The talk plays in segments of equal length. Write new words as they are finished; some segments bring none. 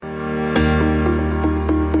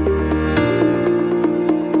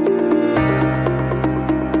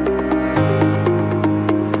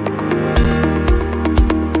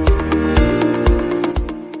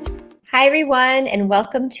Hi, everyone, and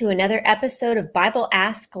welcome to another episode of Bible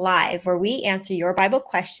Ask Live, where we answer your Bible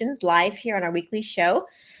questions live here on our weekly show.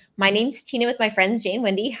 My name's Tina with my friends Jane,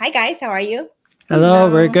 Wendy. Hi, guys. How are you? Hello,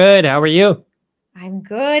 we're good. How are you? I'm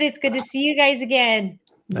good. It's good to see you guys again.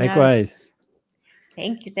 Likewise. Yes.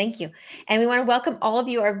 Thank you. And we want to welcome all of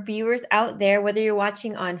you, our viewers out there, whether you're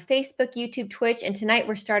watching on Facebook, YouTube, Twitch, and tonight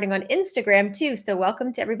we're starting on Instagram too. So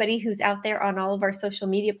welcome to everybody who's out there on all of our social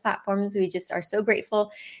media platforms. We just are so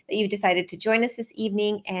grateful that you decided to join us this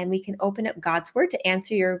evening, and we can open up God's Word to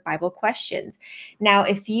answer your Bible questions. Now,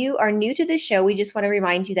 if you are new to the show, we just want to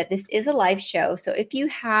remind you that this is a live show. So if you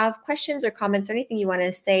have questions or comments or anything you want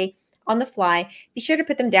to say on the fly, be sure to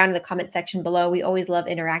put them down in the comment section below. We always love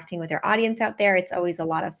interacting with our audience out there. It's always a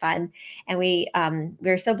lot of fun. And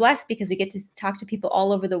we're so blessed because we get to talk to people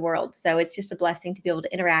all over the world. So it's just a blessing to be able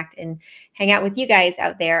to interact and hang out with you guys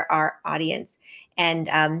out there, our audience. And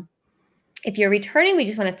if you're returning, we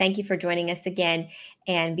just want to thank you for joining us again.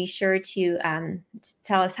 And be sure to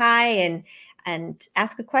tell us hi and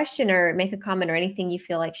ask a question or make a comment or anything you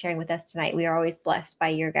feel like sharing with us tonight. We are always blessed by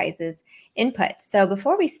your guys' input. So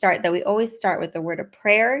before we start, though, we always start with a word of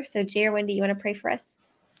prayer. So Jay or Wendy, you want to pray for us?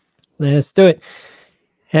 Let's do it.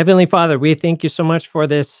 Heavenly Father, we thank you so much for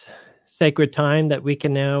this sacred time that we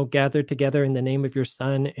can now gather together in the name of your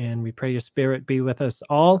Son, and we pray your Spirit be with us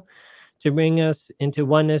all to bring us into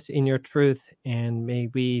oneness in your truth. And may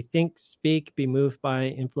we think, speak, be moved by,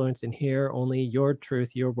 influence, and hear only your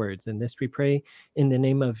truth, your words. And this we pray in the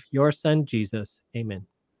name of your Son, Jesus. Amen.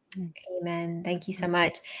 Amen. Thank you so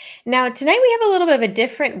much. Now, tonight we have a little bit of a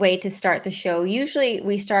different way to start the show. Usually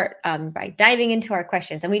we start by diving into our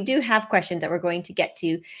questions, and we do have questions that we're going to get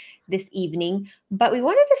to this evening, but we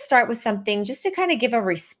wanted to start with something just to kind of give a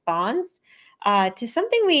response to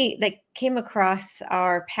something that came across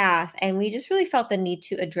our path, and we just really felt the need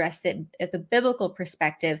to address it at the biblical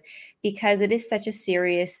perspective because it is such a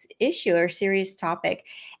serious issue or serious topic,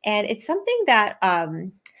 and it's something that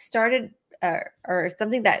started or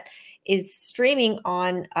something that is streaming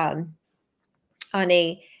on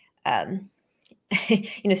a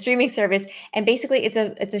streaming service, and basically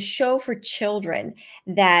it's a show for children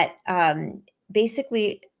that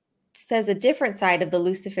basically says a different side of the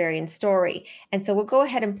Luciferian story. And so we'll go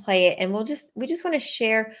ahead and play it, and we just want to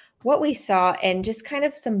share what we saw and just kind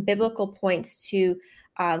of some biblical points to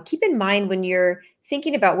keep in mind when you're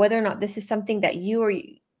thinking about whether or not this is something that you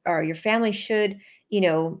or your family should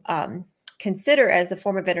consider as a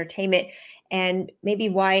form of entertainment, and maybe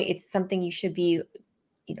why it's something you should be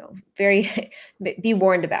very be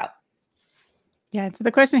warned about. Yeah, so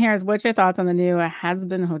the question here is, what's your thoughts on the new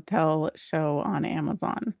Has-Been Hotel show on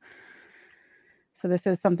Amazon? So this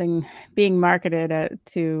is something being marketed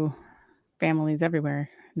to families everywhere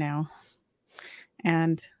now,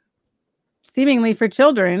 and seemingly for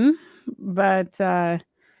children, but you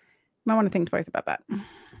might want to think twice about that.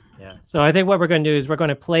 Yeah. So I think what we're going to do is we're going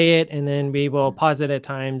to play it, and then we will pause it at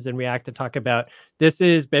times and react to talk about this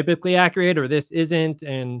is biblically accurate or this isn't,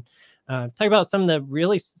 and talk about some of the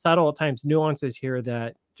really subtle at times nuances here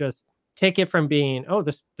that just take it from being, oh,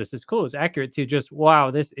 this is cool, it's accurate, to just,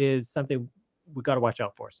 wow, this is something we got to watch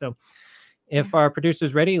out for. So if our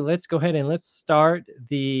producer's ready, let's go ahead and let's start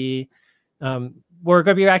the, we're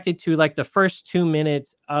going to be reacting to like the first 2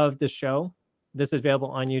 minutes of the show. This is available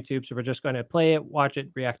on YouTube, so we're just going to play it, watch it,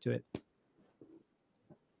 react to it.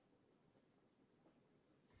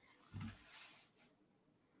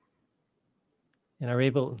 And are we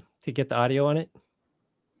able to get the audio on it?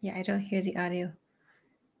 Yeah, I don't hear the audio.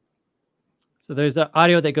 So there's an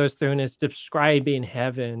audio that goes through, and it's describing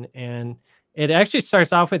heaven. And it actually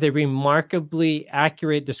starts off with a remarkably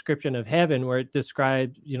accurate description of heaven, where it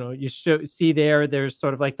describes, you see there's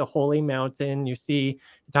sort of like the holy mountain. You see,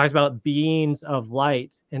 it talks about beings of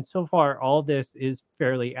light. And so far, all this is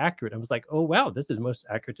fairly accurate. I was like, oh, wow, this is the most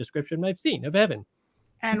accurate description I've seen of heaven.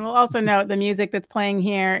 And we'll also note the music that's playing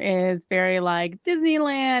here is very like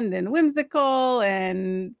Disneyland and whimsical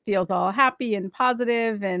and feels all happy and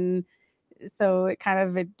positive. And so it kind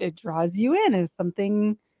of, it draws you in as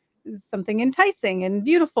something enticing and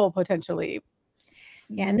beautiful potentially.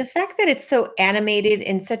 Yeah, and the fact that it's so animated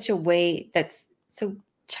in such a way that's so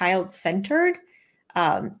child-centered,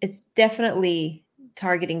 it's definitely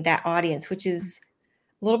targeting that audience, which is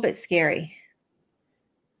a little bit scary.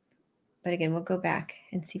 But again, we'll go back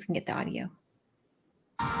and see if we can get the audio.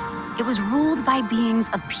 It was ruled by beings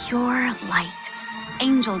of pure light,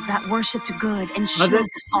 angels that worshipped good and shielded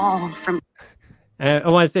all from... I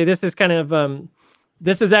want to say this is kind of...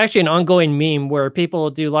 this is actually an ongoing meme where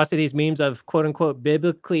people do lots of these memes of quote unquote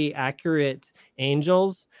biblically accurate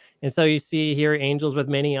angels. And so you see here angels with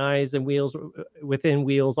many eyes and wheels within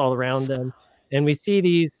wheels all around them. And we see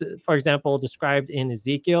these, for example, described in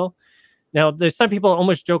Ezekiel. Now, there's some people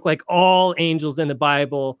almost joke like all angels in the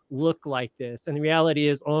Bible look like this. And the reality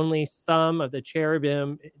is only some of the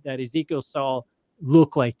cherubim that Ezekiel saw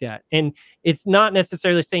look like that. And it's not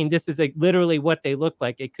necessarily saying this is like literally what they look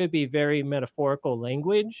like. It could be very metaphorical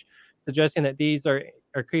language, suggesting that these are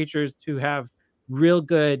creatures who have real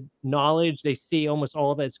good knowledge. They see almost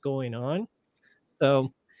all that's going on.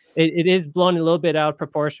 So it is blown a little bit out of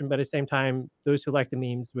proportion, but at the same time, those who like the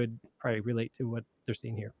memes would probably relate to what they're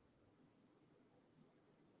seeing here.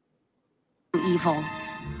 Evil.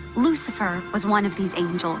 Lucifer was one of these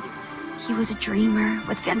angels. He was a dreamer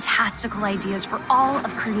with fantastical ideas for all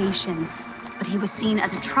of creation, but he was seen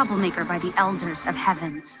as a troublemaker by the elders of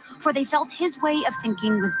heaven, for they felt his way of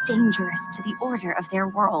thinking was dangerous to the order of their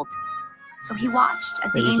world. So he watched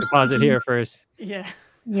as the Maybe we should angels pause it began here to- first.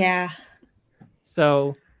 Yeah.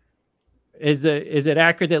 So is it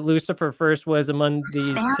accurate that Lucifer first was among these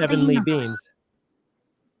Expand the heavenly universe. beings?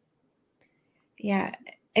 Yeah.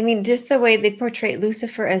 I mean, just the way they portray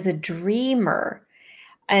Lucifer as a dreamer,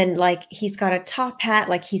 and like he's got a top hat,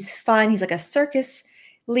 like he's fun, he's like a circus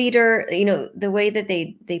leader. You know, the way that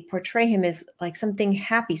they portray him is like something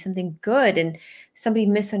happy, something good, and somebody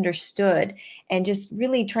misunderstood, and just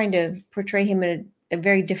really trying to portray him in a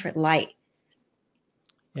very different light.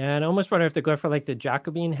 Yeah, and I almost wonder if they go for like the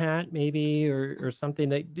Jacobin hat, maybe, or something.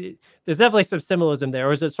 There's definitely some symbolism there.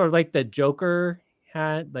 Or is it sort of like the Joker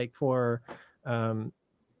hat, like for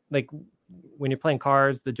like when you're playing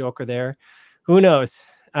cards, the Joker there? Who knows?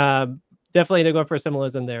 Definitely they're going for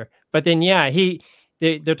symbolism there. But then, yeah,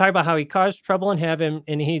 they're talking about how he caused trouble in heaven,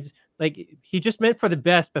 and he's like, he just meant for the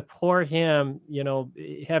best, but poor him,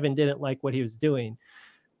 heaven didn't like what he was doing.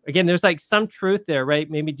 Again, there's like some truth there, right?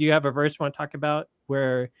 Maybe do you have a verse you want to talk about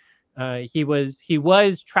where he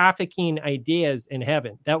was trafficking ideas in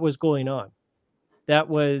heaven? That was going on. That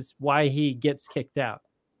was why he gets kicked out.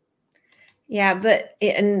 Yeah,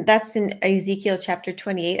 and that's in Ezekiel chapter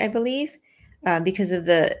 28, I believe, because of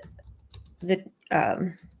the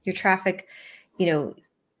your traffic,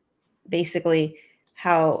 basically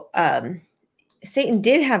how Satan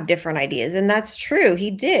did have different ideas, and that's true.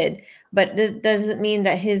 He did, but that doesn't mean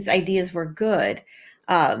that his ideas were good.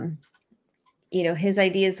 His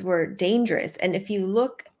ideas were dangerous. And if you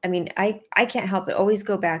look, I mean, I can't help but always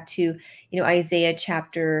go back to, Isaiah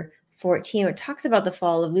chapter 14, where it talks about the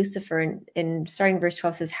fall of Lucifer, and starting verse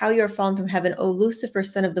 12 says, "How you are fallen from heaven, O Lucifer,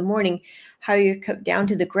 son of the morning, how you're cut down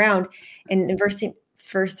to the ground." And in verse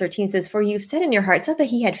 13 says, "For you've said in your heart," it's not that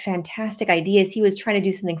he had fantastic ideas. He was trying to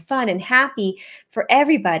do something fun and happy for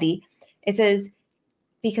everybody. It says,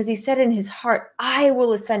 because he said in his heart, "I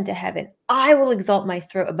will ascend to heaven. I will exalt my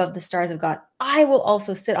throat above the stars of God. I will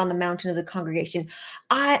also sit on the mountain of the congregation.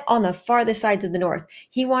 On the farthest sides of the north."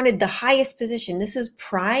 He wanted the highest position. This is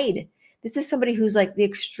pride. This is somebody who's like the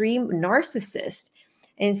extreme narcissist.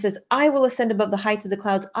 And it says, "I will ascend above the heights of the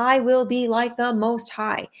clouds. I will be like the Most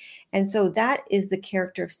High." And so that is the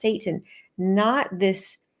character of Satan, not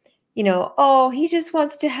this, he just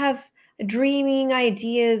wants to have dreaming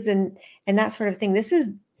ideas and that sort of thing. This is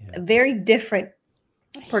a very different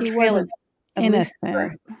portrayal of innocent.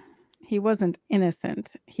 Lucifer. He wasn't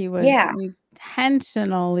innocent. He was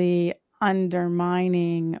intentionally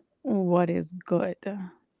undermining what is good.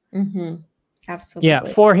 Mm-hmm. Absolutely. Yeah,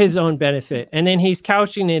 for his own benefit. And then he's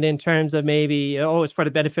couching it in terms of maybe, it's for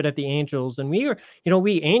the benefit of the angels. And we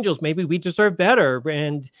angels, maybe we deserve better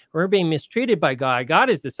and we're being mistreated by God.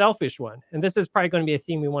 God is the selfish one. And this is probably going to be a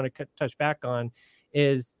theme we want to touch back on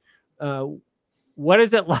is what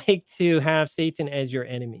is it like to have Satan as your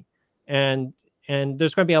enemy? And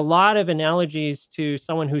there's going to be a lot of analogies to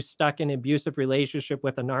someone who's stuck in an abusive relationship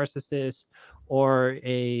with a narcissist or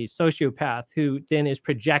a sociopath who then is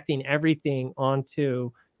projecting everything onto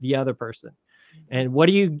the other person. And what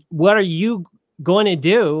are you going to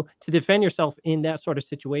do to defend yourself in that sort of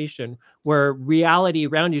situation where reality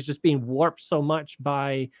around you is just being warped so much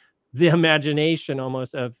by the imagination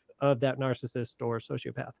almost of that narcissist or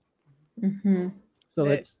sociopath? Mm-hmm. So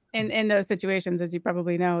it's in those situations, as you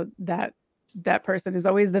probably know, that person is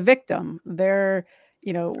always the victim. They're,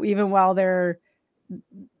 even while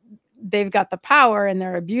they've got the power and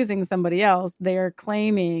they're abusing somebody else, they're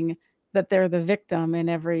claiming that they're the victim in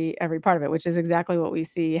every part of it, which is exactly what we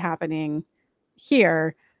see happening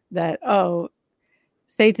here. That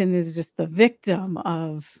Satan is just the victim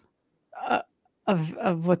of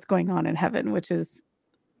what's going on in heaven, which is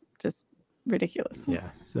just ridiculous. Yeah.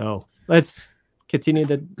 So let's continue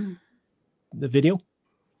the video.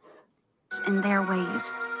 In their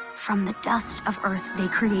ways, From the dust of earth, they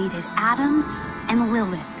created Adam and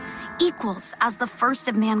Lilith, equals as the first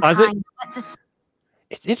of mankind. But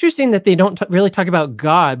it's interesting that they don't really talk about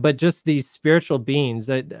God, but just these spiritual beings.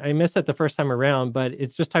 That I missed it the first time around, but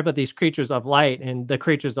it's just talk about these creatures of light, and the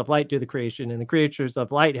creatures of light do the creation, and the creatures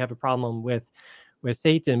of light have a problem with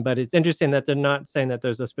Satan. But it's interesting that they're not saying that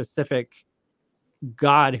there's a specific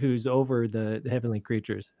God who's over the heavenly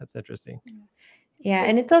creatures. That's interesting. Yeah,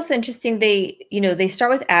 and it's also interesting. They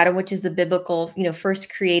start with Adam, which is the biblical,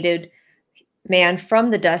 first created man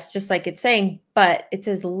from the dust, just like it's saying, but it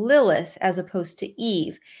says Lilith as opposed to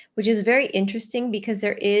Eve, which is very interesting because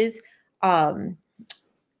there is it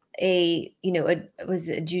was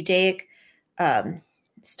a Judaic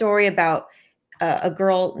story about a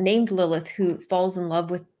girl named Lilith who falls in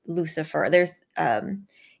love with Lucifer. There's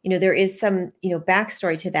there is some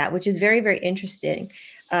backstory to that, which is very, very interesting.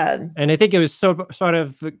 And I think it was sort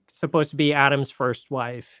of supposed to be Adam's first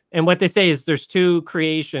wife. And what they say is there's two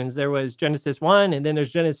creations. There was Genesis 1, and then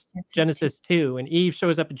there's Genesis 2. And Eve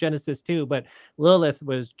shows up in Genesis 2, but Lilith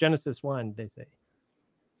was Genesis 1, they say.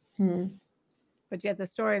 But yet the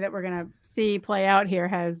story that we're going to see play out here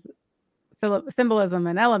has symbolism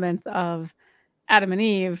and elements of Adam and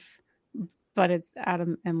Eve, but it's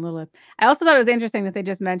Adam and Lilith. I also thought it was interesting that they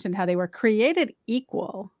just mentioned how they were created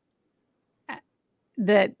equal,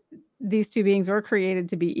 that these two beings were created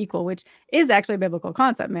to be equal, which is actually a biblical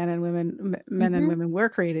concept. Men and women were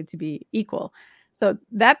created to be equal. So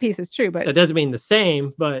that piece is true, but it doesn't mean the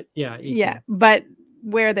same, but yeah. Equal. Yeah. But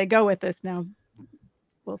where they go with this now,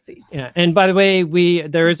 we'll see. Yeah. And by the way,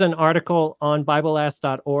 there is an article on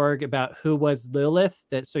BibleAsk.org about who was Lilith,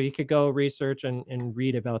 so you could go research and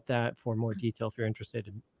read about that for more detail if you're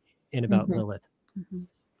interested in about Lilith.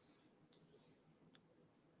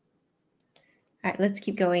 All right, let's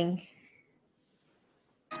keep going.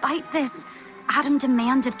 Despite this, Adam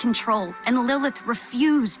demanded control, and Lilith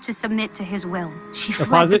refused to submit to his will. She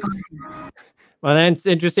fled the garden. Well, that's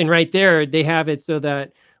interesting right there. They have it so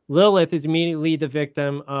that Lilith is immediately the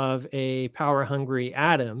victim of a power-hungry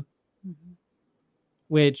Adam,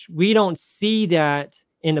 which we don't see that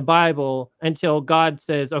in the Bible until God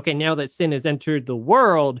says, okay, now that sin has entered the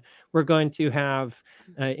world, we're going to have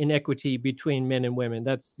inequity between men and women.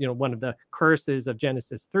 That's one of the curses of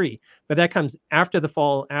Genesis 3. But that comes after the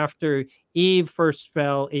fall, after Eve first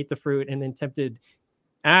fell, ate the fruit, and then tempted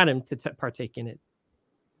Adam to partake in it.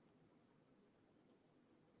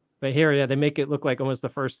 But here, they make it look like almost the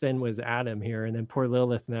first sin was Adam here, and then poor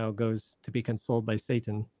Lilith now goes to be consoled by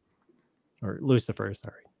Satan, or Lucifer,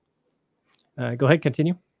 sorry. Go ahead,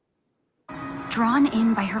 continue. Drawn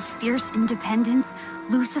in by her fierce independence,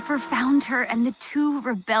 Lucifer found her, and the two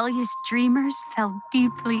rebellious dreamers fell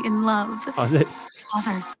deeply in love. Pause it.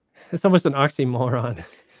 Father. It's almost an oxymoron.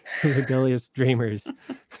 Rebellious dreamers.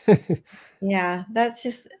 Yeah, that's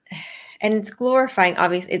just, and it's glorifying,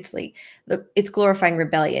 obviously, it's glorifying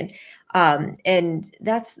rebellion. And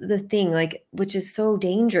that's the thing, which is so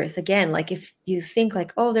dangerous. Again, if you think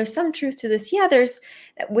oh, there's some truth to this. Yeah,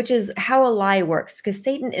 which is how a lie works, because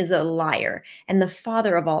Satan is a liar and the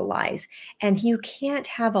father of all lies. And you can't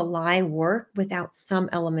have a lie work without some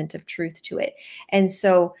element of truth to it. And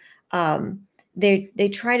so, they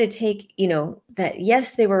try to take, that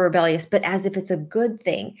yes, they were rebellious, but as if it's a good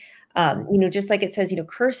thing. Just like it says,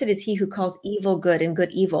 cursed is he who calls evil good and good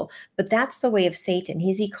evil. But that's the way of Satan.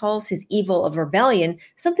 He calls his evil of rebellion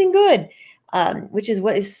something good, which is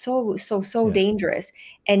what is so dangerous.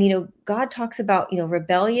 And, God talks about,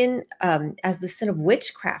 rebellion as the sin of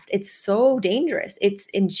witchcraft. It's so dangerous. It's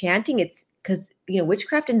enchanting. It's because,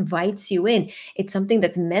 witchcraft invites you in. It's something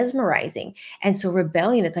that's mesmerizing. And so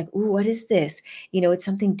rebellion, it's ooh, what is this? It's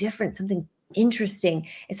something different, something interesting.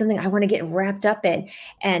 It's something I want to get wrapped up in.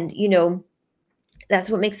 And, that's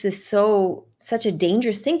what makes this such a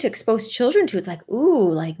dangerous thing to expose children to. It's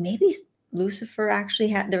ooh, maybe Lucifer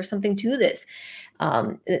actually there was something to this.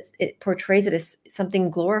 It portrays it as something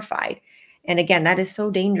glorified. And again, that is so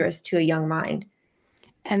dangerous to a young mind.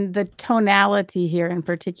 And the tonality here in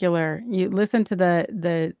particular, you listen to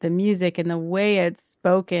the music and the way it's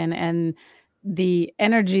spoken and the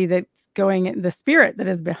energy that's going, the spirit that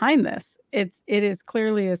is behind this. It is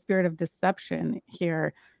clearly a spirit of deception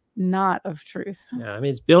here, not of truth. Yeah,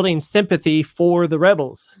 it's building sympathy for the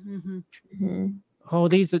rebels. Oh,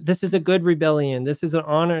 this is a good rebellion. This is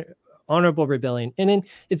an honorable rebellion. And then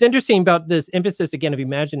it's interesting about this emphasis again of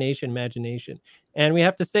imagination. And we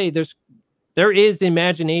have to say there is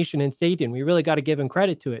imagination in Satan. We really got to give him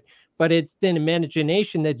credit to it. But it's the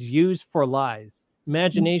imagination that's used for lies.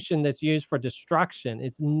 imagination that's used for destruction.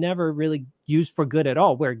 It's never really used for good at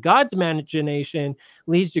all. Where God's imagination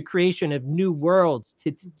leads to creation of new worlds,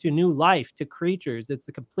 to new life, to creatures. It's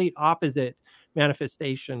the complete opposite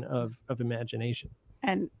manifestation of imagination.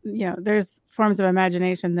 And, there's forms of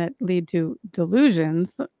imagination that lead to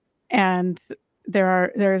delusions, and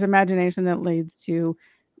there is imagination that leads to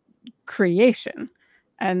creation.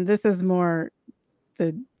 And this is more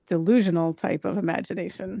the delusional type of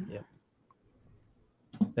imagination. Yeah.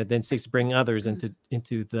 That then seeks to bring others into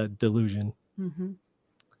the delusion. Mm-hmm.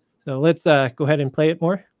 So let's go ahead and play it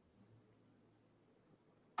more.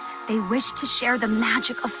 They wished to share the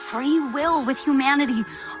magic of free will with humanity,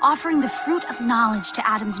 offering the fruit of knowledge to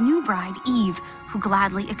Adam's new bride, Eve, who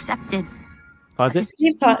gladly accepted. Pause it.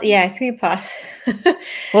 Can you pause?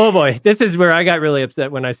 Oh boy, this is where I got really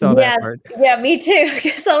upset when I saw that part. Yeah, me too.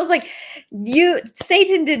 Because I was like,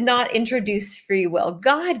 Satan did not introduce free will.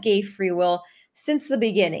 God gave free will since the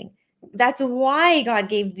beginning. That's why God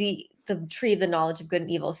gave the tree of the knowledge of good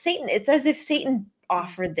and evil. It's as if Satan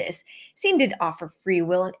offered this. Satan didn't offer free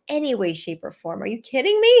will in any way, shape, or form. Are you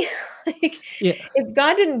kidding me? If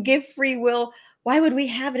God didn't give free will, why would we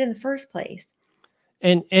have it in the first place?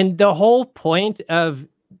 And the whole point of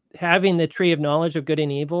having the tree of knowledge of good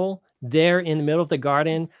and evil there in the middle of the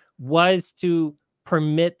garden was to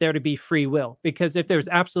permit there to be free will. Because if there's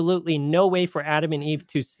absolutely no way for Adam and Eve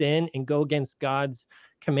to sin and go against God's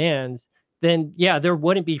commands, then there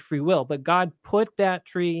wouldn't be free will. But God put that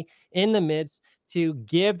tree in the midst to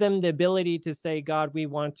give them the ability to say, God, we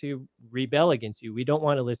want to rebel against you. We don't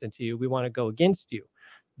want to listen to you. We want to go against you.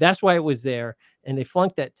 That's why it was there. And they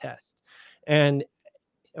flunked that test. And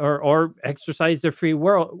or exercise their free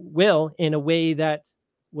will in a way that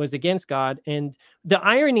was against God. And the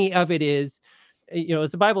irony of it is,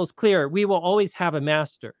 as the Bible is clear, we will always have a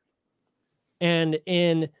master. And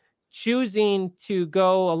in choosing to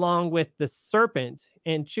go along with the serpent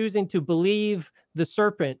and choosing to believe the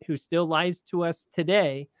serpent who still lies to us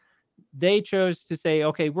today, they chose to say,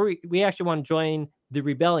 okay, we actually want to join the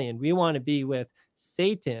rebellion. We want to be with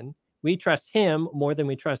Satan. We trust him more than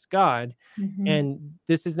we trust God. Mm-hmm. And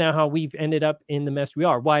this is now how we've ended up in the mess we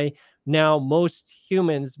are. Why now most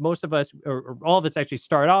humans, most of us, or all of us actually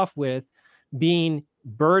start off with being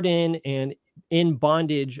burdened and in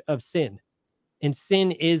bondage of sin. And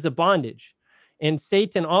sin is a bondage. And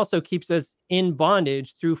Satan also keeps us in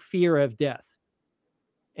bondage through fear of death.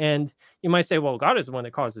 And you might say, well, God is the one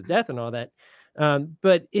that causes death and all that.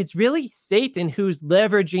 But it's really Satan who's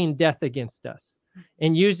leveraging death against us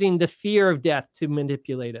and using the fear of death to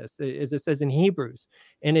manipulate us, as it says in Hebrews.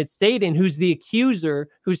 And it's Satan who's the accuser,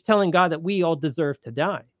 who's telling God that we all deserve to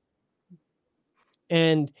die.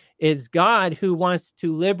 And it's God who wants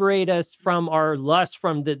to liberate us from our lust,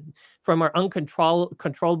 from our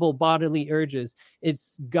uncontrollable bodily urges.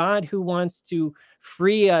 It's God who wants to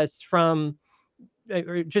free us from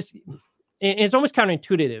it's almost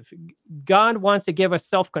counterintuitive. God wants to give us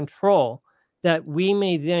self-control that we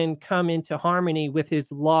may then come into harmony with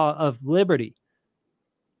his law of liberty.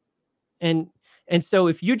 And so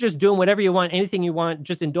if you're just doing whatever you want, anything you want,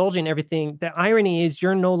 just indulging everything, the irony is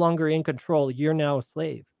you're no longer in control. You're now a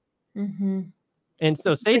slave. Mm-hmm. And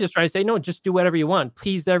so Satan is trying to say, no, just do whatever you want.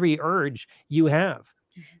 Please every urge you have.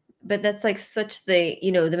 But that's like such the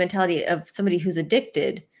mentality of somebody who's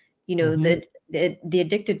addicted, Mm-hmm. the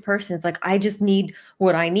addicted person is like, I just need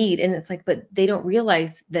what I need. And it's like, but they don't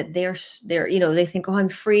realize that they're, they think, oh, I'm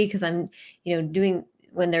free because I'm,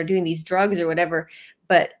 when they're doing these drugs or whatever,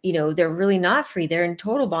 but, they're really not free. They're in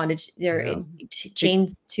total bondage. They're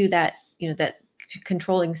chained to that, that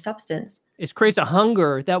controlling substance. It creates a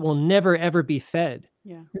hunger that will never, ever be fed.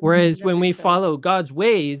 Yeah. Whereas when we follow God's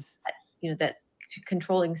ways, that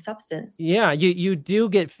controlling substance. Yeah, you do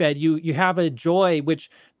get fed. You have a joy,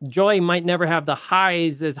 which joy might never have the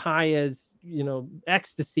highs as high as,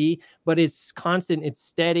 ecstasy, but it's constant, it's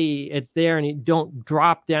steady, it's there, and you don't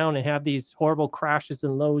drop down and have these horrible crashes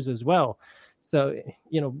and lows as well. So,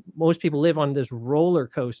 most people live on this roller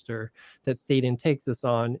coaster that Satan takes us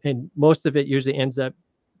on, and most of it usually ends up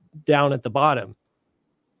down at the bottom.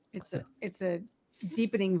 It's a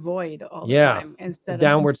deepening void all the time. Instead of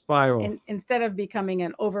downward spiral. Instead of becoming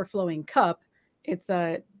an overflowing cup, it's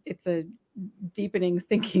a deepening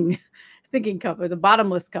sinking cup. It's a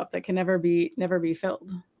bottomless cup that can never be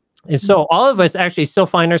filled. And so all of us actually still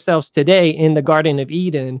find ourselves today in the Garden of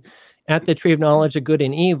Eden at the tree of knowledge of good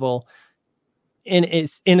and evil. In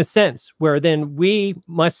a sense, where then we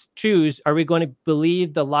must choose, are we going to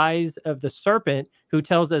believe the lies of the serpent who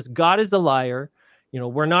tells us God is a liar?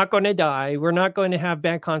 We're not going to die. We're not going to have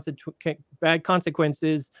bad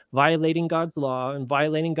consequences, violating God's law and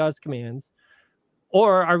violating God's commands.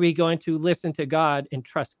 Or are we going to listen to God and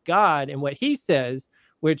trust God and what he says,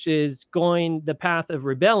 which is going the path of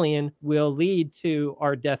rebellion will lead to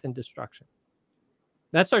our death and destruction?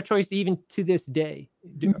 That's our choice even to this day.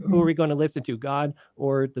 Who are we going to listen to, God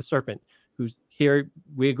or the serpent? Who's here,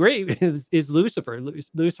 we agree, is Lucifer.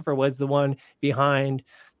 Lucifer was the one behind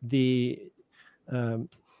the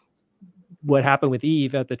what happened with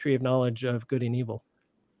Eve at the tree of knowledge of good and evil.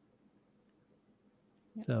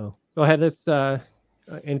 So go ahead. Let's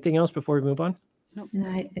anything else before we move on? No,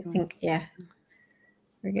 I think, yeah,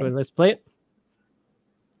 we're good. So let's play it.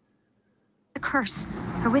 The curse,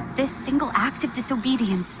 for with this single act of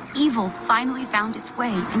disobedience, evil finally found its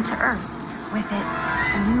way into Earth. With it,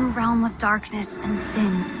 a new realm of darkness and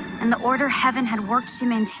sin, and the order heaven had worked to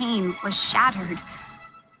maintain was shattered.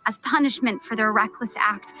 As punishment for their reckless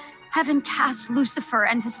act, heaven cast Lucifer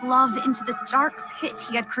and his love into the dark pit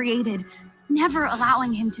he had created, never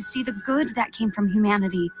allowing him to see the good that came from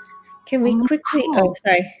humanity. Can we Only quickly, cruel.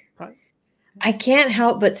 sorry. I can't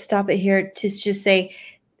help but stop it here to just say,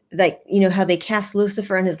 like, how they cast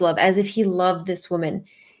Lucifer and his love as if he loved this woman.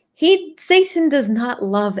 Satan does not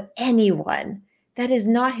love anyone. That is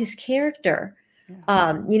not his character.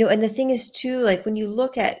 Yeah. And the thing is too, like when you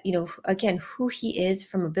look at, again, who he is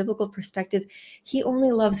from a biblical perspective, he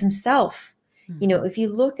only loves himself. Mm-hmm. If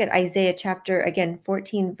you look at Isaiah chapter, again,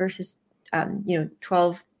 14 verses,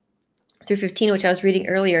 12 through 15, which I was reading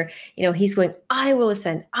earlier, he's going, I will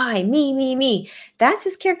ascend, me. That's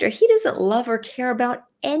his character. He doesn't love or care about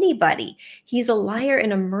anybody. He's a liar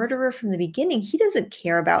and a murderer from the beginning. He doesn't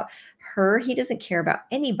care about her. He doesn't care about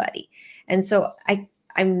anybody. And so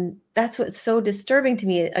that's what's so disturbing to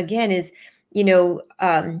me again is,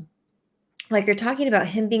 like you're talking about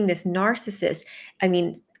him being this narcissist. I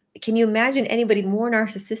mean, can you imagine anybody more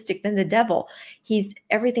narcissistic than the devil?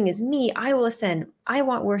 Everything is me. I will ascend. I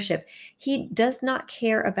want worship. He does not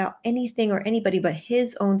care about anything or anybody but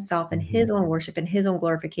his own self and his own worship and his own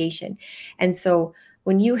glorification. And so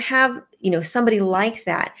when you have, somebody like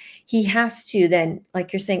that, he has to then,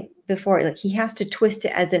 like you're saying before, like he has to twist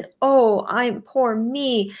it as oh, I'm poor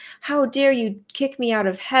me. How dare you kick me out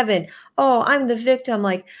of heaven? Oh, I'm the victim.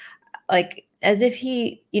 Like as if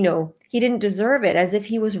he didn't deserve it, as if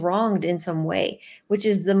he was wronged in some way, which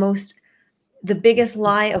is the biggest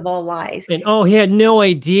lie of all lies. And he had no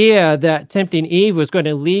idea that tempting Eve was going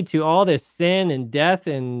to lead to all this sin and death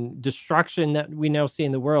and destruction that we now see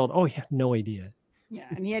in the world. He had no idea. Yeah,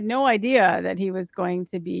 and he had no idea that he was going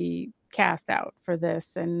to be cast out for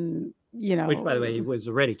this, and which, by the way, he was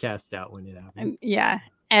already cast out when it happened.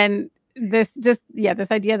 And this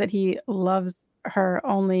idea that he loves her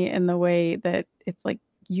only in the way that it's like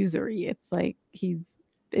usury. It's like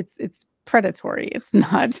it's predatory. It's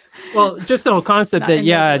not. Well, just the whole concept that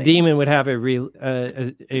a demon would have a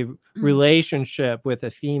relationship with a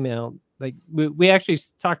female. Like we actually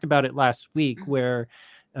talked about it last week, where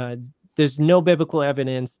there's no biblical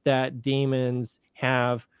evidence that demons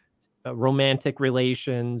have romantic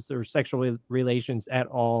relations or sexual relations at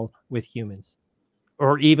all with humans,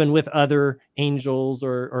 or even with other angels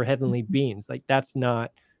or heavenly beings. Like that's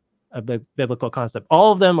not a biblical concept.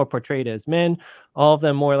 All of them are portrayed as men. All of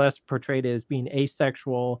them more or less portrayed as being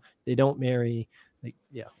asexual. They don't marry.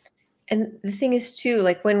 And the thing is too,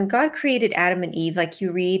 like when God created Adam and Eve, like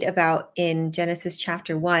you read about in Genesis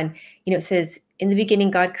chapter 1, it says, in the beginning,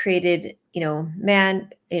 God created, man,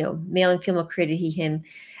 male and female created he him,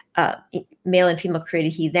 male and female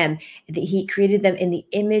created he them. He created them in the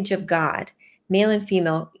image of God. Male and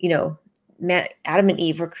female, Adam and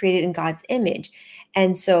Eve were created in God's image.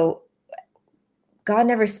 And so God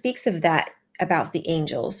never speaks of that about the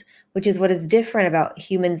angels, which is what is different about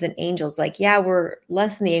humans and angels. Like, we're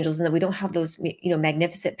less than the angels in that we don't have those,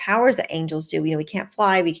 magnificent powers that angels do. We can't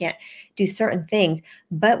fly, we can't do certain things,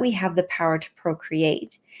 but we have the power to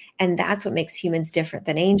procreate. And that's what makes humans different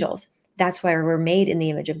than angels. That's why we're made in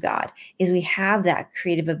the image of God, is we have that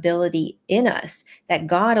creative ability in us that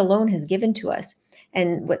God alone has given to us.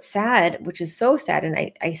 And what's sad, which is so sad,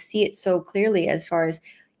 and I see it so clearly as far as,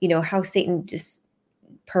 how Satan just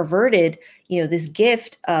perverted, this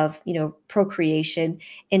gift of, procreation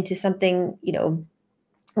into something,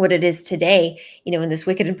 what it is today, in this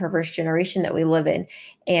wicked and perverse generation that we live in.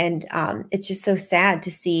 And it's just so sad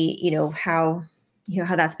to see, how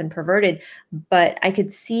that's been perverted. But I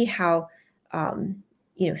could see how,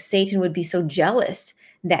 Satan would be so jealous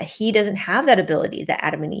that he doesn't have that ability that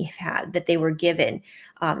Adam and Eve had, that they were given,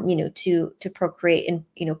 to procreate and,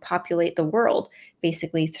 populate the world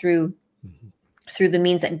basically through the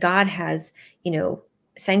means that God has,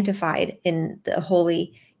 sanctified in the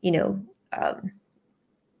holy, the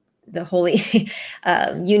holy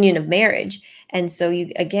union of marriage. And so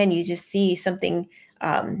you just see something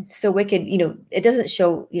so wicked. It doesn't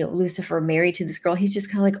show Lucifer married to this girl. He's just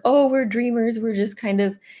kind of like, oh, we're dreamers, we're just kind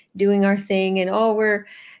of doing our thing, and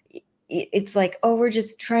it's like, oh, we're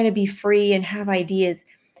just trying to be free and have ideas.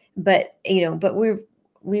 But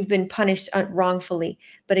we've been punished wrongfully.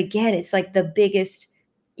 But again, it's like the biggest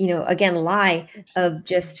lie of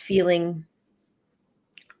just feeling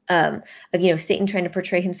of Satan trying to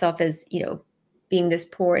portray himself as being this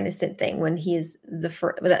poor innocent thing when he is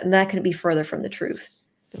that couldn't be further from the truth.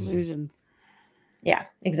 Delusions. Yeah,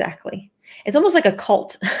 exactly. It's almost like a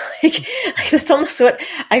cult. like that's almost what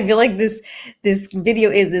I feel like this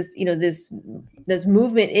video is. This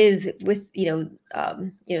movement is with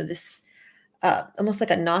this almost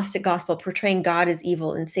like a Gnostic gospel portraying God as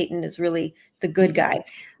evil and Satan is really the good guy.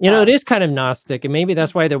 It is kind of Gnostic, and maybe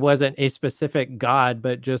that's why there wasn't a specific God,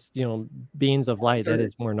 but just beings of light. That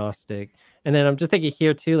is more Gnostic. And then I'm just thinking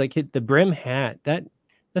here too, like the brim hat. That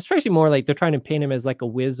strikes me more like they're trying to paint him as like a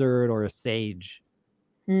wizard or a sage.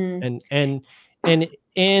 And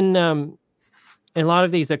in a lot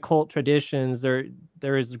of these occult traditions, there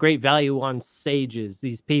is great value on sages.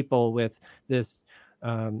 These people with this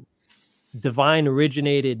divine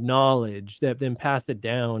originated knowledge that then passed it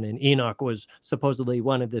down, and Enoch was supposedly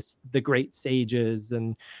one of the great sages,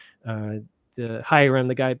 and the Hiram,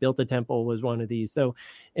 the guy who built the temple, was one of these. So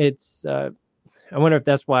it's I wonder if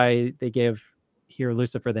that's why they gave here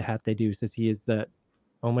Lucifer the hat they do, since he is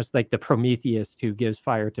almost like the Prometheus who gives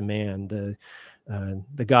fire to man,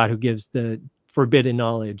 the God who gives the forbidden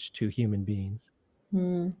knowledge to human beings.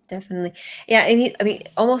 Definitely. Yeah. And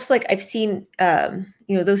almost like I've seen,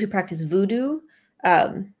 those who practice voodoo,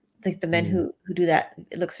 like the men who do that,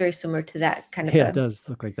 it looks very similar to that kind of. Yeah, it does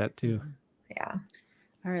look like that too. Yeah.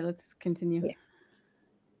 All right, let's continue.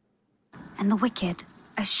 Yeah. And the wicked,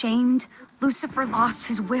 ashamed, Lucifer lost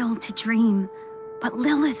his will to dream. But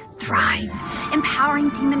Lilith thrived,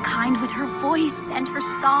 empowering demonkind with her voice and her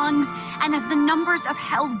songs. And as the numbers of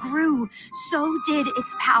hell grew, so did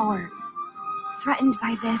its power. Threatened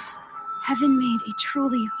by this, heaven made a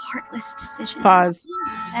truly heartless decision. Pause.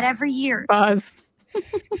 That every year. Pause.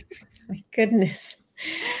 My goodness.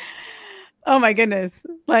 Oh my goodness.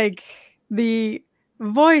 Like the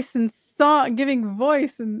voice and song, giving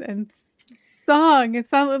voice and song. It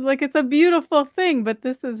sounds like it's a beautiful thing, but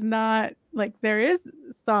this is not like, there is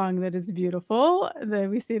song that is beautiful. That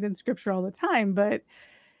we see it in scripture all the time, but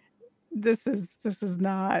this is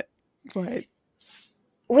not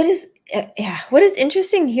what is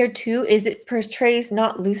interesting here too is it portrays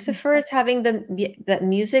not Lucifer as having that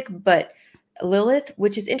music, but Lilith,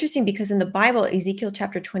 which is interesting because in the Bible, Ezekiel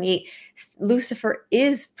chapter 28, Lucifer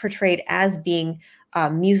is portrayed as being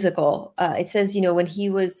musical. It says, when he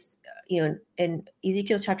was, in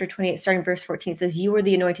Ezekiel chapter 28, starting verse 14, it says, "You were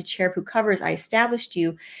the anointed cherub who covers. I established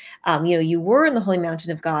you. You were in the holy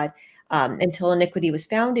mountain of God until iniquity was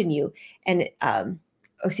found in you." And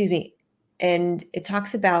and it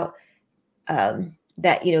talks about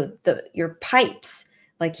that your pipes,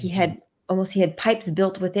 like he had pipes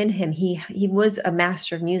built within him. He was a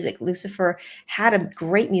master of music. Lucifer had a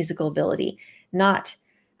great musical ability, not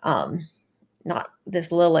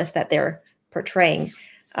this Lilith that they're portraying,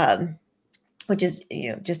 which is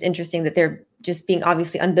just interesting that they're just being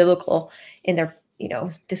obviously unbiblical in their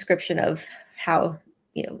description of how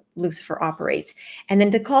Lucifer operates. And then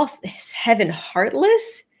to call heaven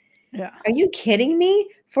heartless. Yeah. Are you kidding me?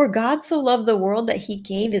 For God so loved the world that he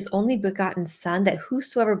gave his only begotten son, that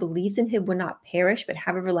whosoever believes in him would not perish, but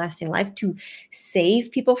have everlasting life, to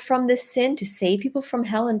save people from this sin, to save people from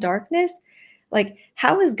hell and darkness. Like,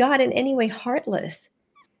 how is God in any way heartless?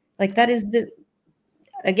 Like, that is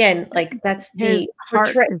that's his the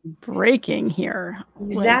heart is breaking here.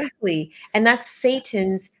 Exactly. And that's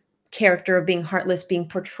Satan's character of being heartless, being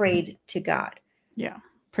portrayed to God. Yeah.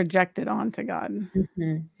 Projected onto God.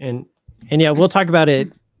 Mm-hmm. And yeah, we'll talk about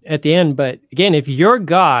it at the end. But again, if you're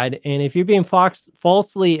God and if you're being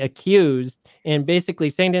falsely accused, and basically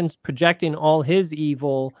Satan's projecting all his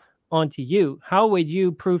evil onto you, how would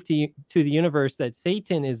you prove to the universe that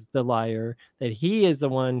Satan is the liar, that he is the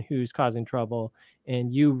one who's causing trouble,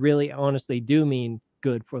 and you really honestly do mean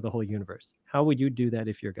good for the whole universe? How would you do that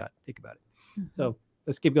if you're God? Think about it. Mm-hmm. So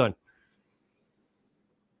let's keep going.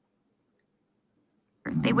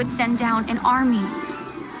 They would send down an army,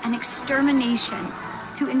 an extermination,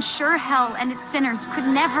 to ensure hell and its sinners could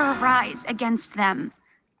never rise against them.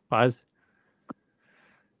 Pause.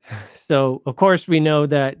 So, of course, we know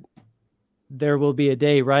that there will be a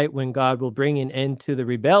day, right, when God will bring an end to the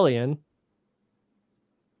rebellion,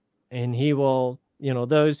 and he will,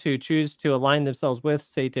 those who choose to align themselves with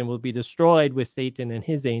Satan will be destroyed with Satan and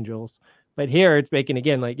his angels. But here it's making,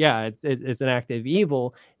 again, like, yeah, it's an act of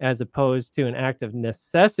evil as opposed to an act of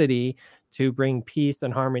necessity to bring peace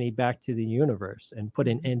and harmony back to the universe and put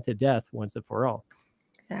an end to death once and for all.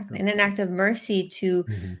 Exactly. So- And an act of mercy to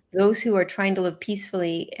those who are trying to live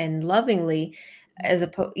peacefully and lovingly, as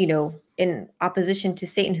opposed, in opposition to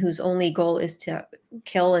Satan, whose only goal is to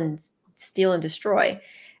kill and steal and destroy.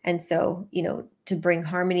 And so, to bring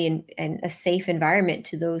harmony and a safe environment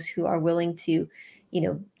to those who are willing to,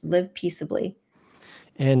 live peaceably.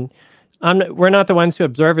 And we're not the ones who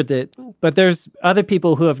observed it, but there's other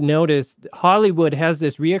people who have noticed Hollywood has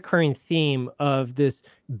this reoccurring theme of this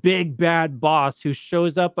big bad boss who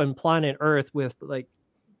shows up on planet Earth with like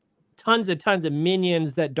tons of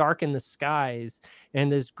minions that darken the skies, and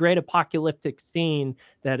this great apocalyptic scene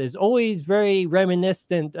that is always very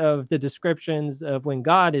reminiscent of the descriptions of when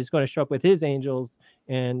God is going to show up with his angels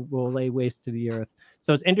and will lay waste to the earth.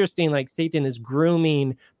 So it's interesting, like Satan is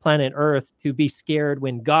grooming planet Earth to be scared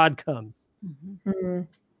when God comes.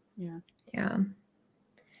 Yeah. And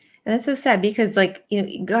that's so sad because, like,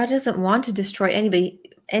 God doesn't want to destroy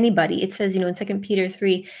anybody. It says, in 2 Peter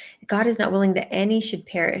 3, God is not willing that any should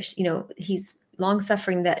perish. He's long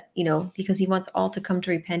suffering, that, because he wants all to come to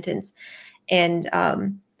repentance. And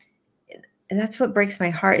that's what breaks my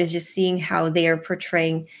heart, is just seeing how they are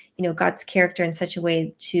portraying, God's character in such a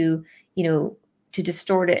way to, to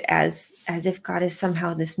distort it as if God is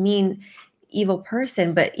somehow this mean, evil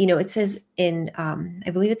person. But it says in I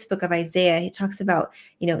believe it's the book of Isaiah, he talks about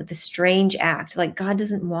the strange act. Like, God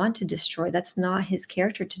doesn't want to destroy. That's not his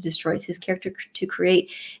character to destroy. It's his character to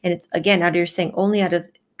create. And it's, again, you're saying, only out of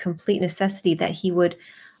complete necessity that he would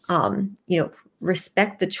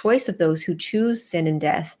respect the choice of those who choose sin and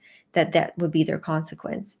death, that would be their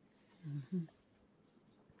consequence.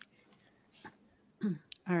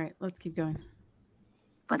 All right, let's keep going.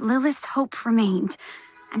 But Lilith's hope remained,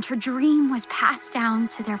 and her dream was passed down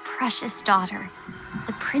to their precious daughter,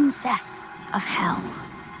 the Princess of Hell.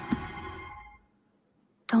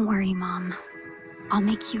 Don't worry, Mom. I'll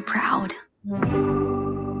make you proud.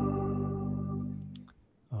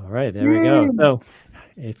 All right, there we go. So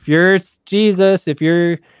if you're Jesus, if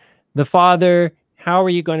you're the Father, how are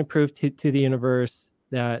you going to prove to the universe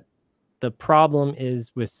that the problem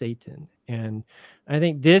is with Satan? And I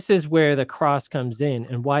think this is where the cross comes in,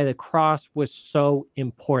 and why the cross was so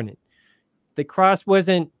important. The cross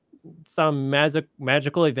wasn't some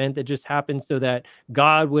magical event that just happened so that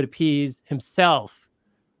God would appease himself.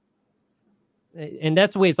 And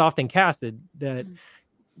that's the way it's often casted, that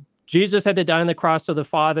Jesus had to die on the cross so the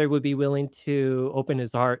Father would be willing to open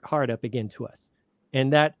his heart up again to us.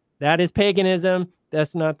 And that is paganism.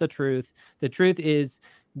 That's not the truth. The truth is,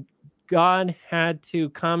 God had to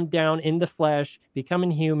come down in the flesh, become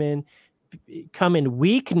a human, come in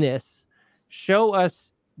weakness, show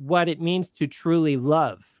us what it means to truly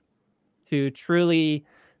love, to truly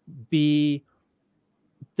be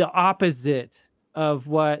the opposite of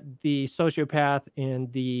what the sociopath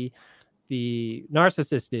and the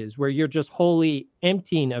narcissist is, where you're just wholly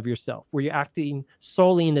emptying of yourself, where you're acting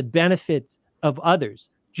solely in the benefits of others.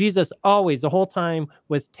 Jesus always, the whole time,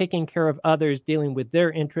 was taking care of others, dealing with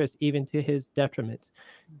their interests, even to his detriment.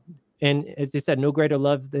 And as they said, no greater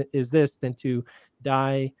love is this than to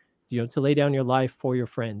die, to lay down your life for your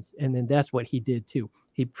friends. And then that's what he did too.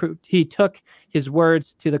 He took his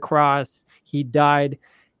words to the cross. He died,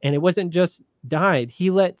 and it wasn't just died. He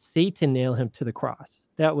let Satan nail him to the cross.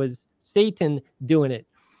 That was Satan doing it,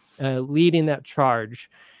 leading that charge.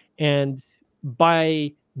 And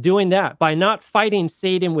by doing that, by not fighting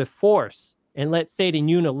Satan with force and let Satan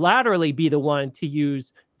unilaterally be the one to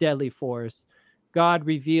use deadly force, God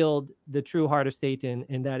revealed the true heart of Satan,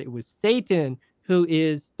 and that it was Satan who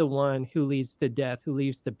is the one who leads to death, who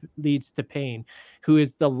leads to pain, who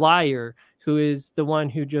is the liar, who is the one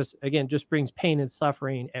who just brings pain and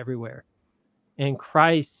suffering everywhere. And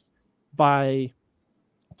Christ, by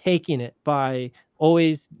taking it, by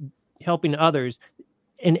always helping others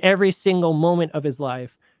in every single moment of his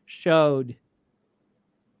life, showed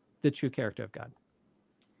the true character of God.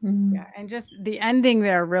 Yeah, and just the ending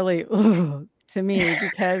there really, to me,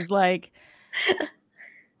 because like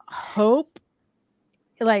hope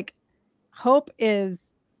is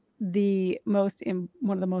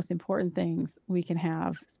one of the most important things we can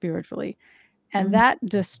have spiritually. And that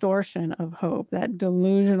distortion of hope, that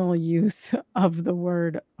delusional use of the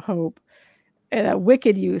word hope, a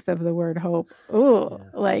wicked use of the word hope.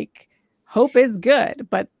 Like hope is good,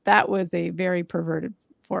 but that was a very perverted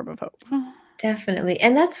form of hope. Definitely.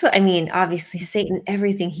 And that's what I mean. Obviously, Satan,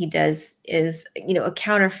 everything he does is, a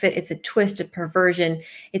counterfeit. It's a twist, a perversion.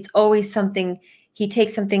 It's always something, he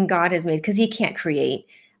takes something God has made, because he can't create.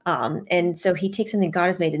 And so he takes something God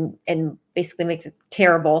has made and basically makes it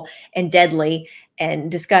terrible and deadly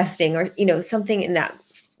and disgusting, or, something in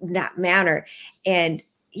that manner. And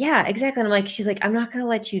yeah, exactly. And I'm like, she's like, I'm not going to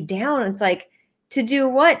let you down. It's like, to do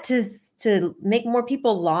what? To make more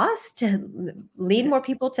people lost, to lead more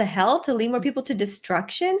people to hell, to lead more people to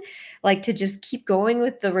destruction, like to just keep going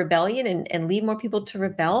with the rebellion and lead more people to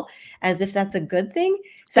rebel as if that's a good thing,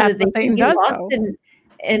 so That's that they what can Satan be does, lost though.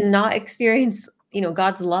 and not experience,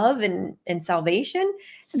 God's love and salvation.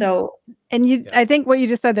 So And Yeah. I think what you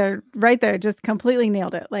just said there, right there, just completely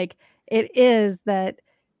nailed it. Like, it is that,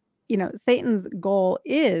 Satan's goal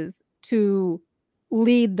is to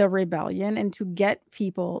lead the rebellion and to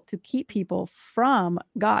keep people from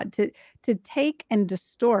God, to take and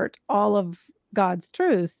distort all of God's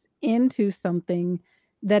truths into something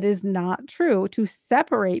that is not true, to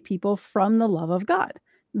separate people from the love of God.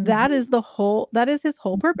 That is his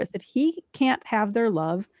whole purpose. If he can't have their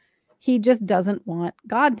love, he just doesn't want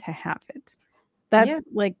God to have it. That's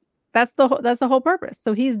Yeah. that's the whole purpose.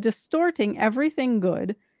 So he's distorting everything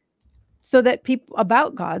good so that people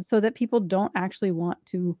don't actually want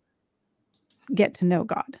to get to know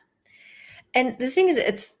God. And the thing is,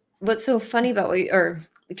 it's what's so funny about or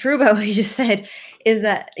true about what you just said is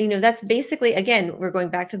that, that's basically, again, we're going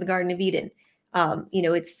back to the Garden of Eden.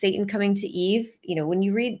 It's Satan coming to Eve. When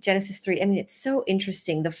you read Genesis 3, I mean, it's so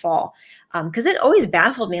interesting, the fall, because it always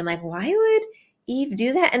baffled me. I'm like, why would Eve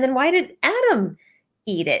do that? And then why did Adam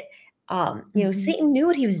eat it? Satan knew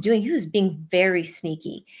what he was doing. He was being very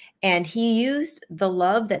sneaky, and he used the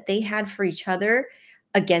love that they had for each other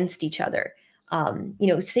against each other.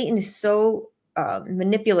 Satan is so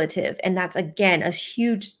manipulative, and that's, again, a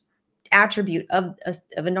huge attribute of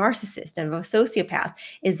a narcissist and of a sociopath,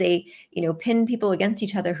 is they pin people against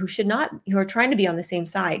each other who are trying to be on the same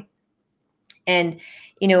side. And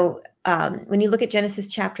when you look at Genesis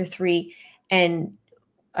chapter 3 and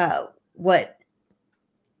what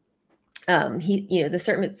the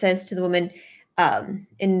serpent says to the woman,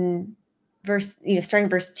 in verse, starting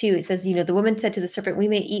verse 2, it says, the woman said to the serpent, we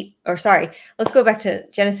may eat, or sorry, let's go back to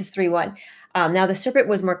Genesis 3:1. Now the serpent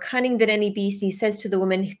was more cunning than any beast. And he says to the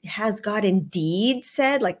woman, has God indeed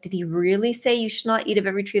said, like, did he really say you should not eat of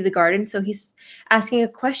every tree of the garden? So he's asking a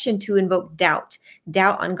question to invoke doubt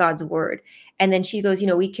on God's word. And then she goes,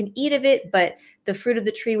 we can eat of it, but the fruit of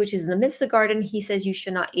the tree, which is in the midst of the garden, he says you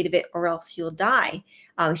should not eat of it or else you'll die.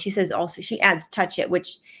 She says also, she adds touch it,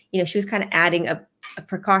 which, she was kind of adding a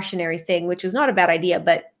precautionary thing, which was not a bad idea,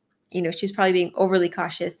 but, she's probably being overly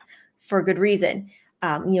cautious for a good reason,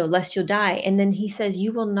 lest you'll die. And then he says,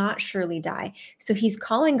 you will not surely die. So he's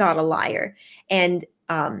calling God a liar. And,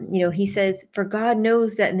 he says, for God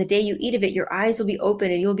knows that in the day you eat of it, your eyes will be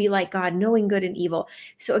open and you'll be like God, knowing good and evil.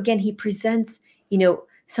 So again, he presents,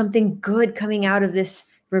 something good coming out of this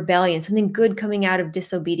rebellion, something good coming out of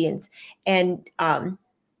disobedience. And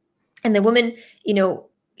the woman,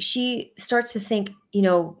 she starts to think,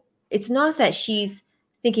 it's not that she's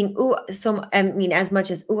thinking, as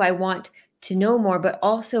much as, I want to know more, but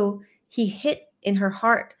also he hit in her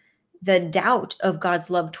heart the doubt of God's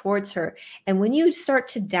love towards her. And when you start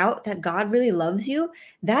to doubt that God really loves you,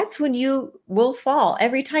 that's when you will fall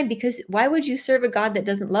every time, because why would you serve a God that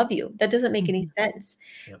doesn't love you? That doesn't make any sense.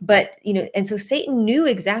 Yep. But, and so Satan knew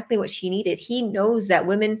exactly what she needed. He knows that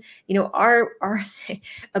women, are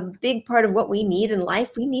a big part of what we need in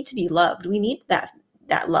life. We need to be loved. We need that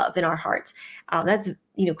love in our hearts. That's,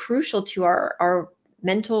 crucial to our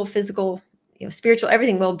mental, physical, spiritual,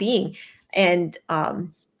 everything, well-being. And,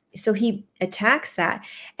 so he attacks that.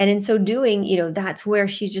 And in so doing, that's where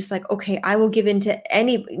she's just like, okay, I will give in to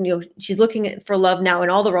any, she's looking for love now in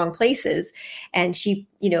all the wrong places. And she,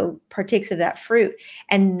 partakes of that fruit.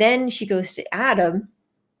 And then she goes to Adam,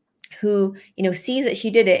 who, sees that she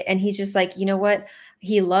did it. And he's just like, you know what?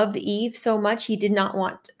 He loved Eve so much. He did not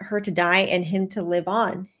want her to die and him to live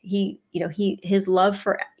on. His love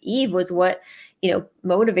for Eve was what,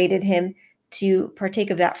 motivated him to partake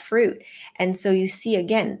of that fruit. And so you see,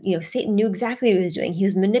 again, Satan knew exactly what he was doing. He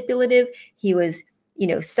was manipulative. He was,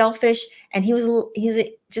 selfish, and he was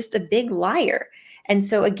just a big liar. And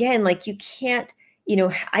so again, like, you can't,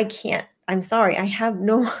 I'm sorry, I have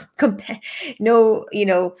no,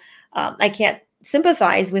 I can't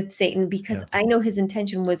sympathize with Satan, because I know his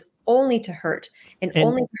intention was only to hurt and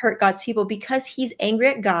only to hurt God's people, because he's angry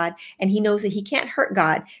at God and he knows that he can't hurt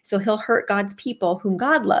God. So he'll hurt God's people whom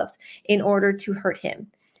God loves in order to hurt him.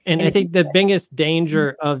 And I think the biggest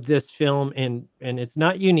danger of this film, and it's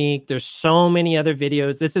not unique, there's so many other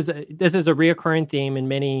videos. This is a reoccurring theme in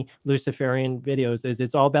many Luciferian videos, is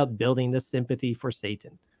it's all about building the sympathy for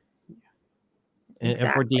Satan. and for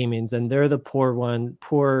Exactly. demons, and they're the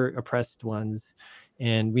poor oppressed ones,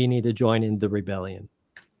 and we need to join in the rebellion.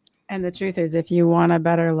 And the truth is, if you want a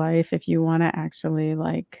better life, if you want to actually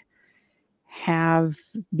like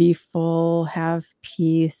be full, have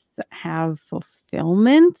peace, have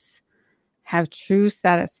fulfillment, have true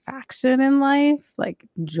satisfaction in life, like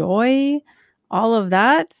joy, all of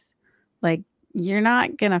that, like you're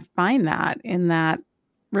not going to find that in that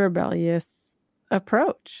rebellious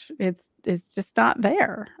approach. It's just not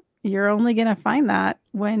there. You're only going to find that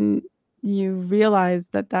when you realize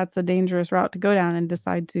that that's a dangerous route to go down and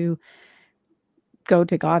decide to go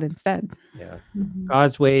to God instead. Yeah. Mhm.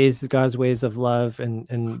 God's ways of love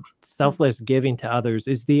and selfless giving to others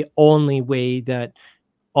is the only way that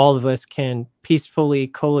all of us can peacefully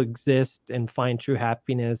coexist and find true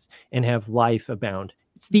happiness and have life abound.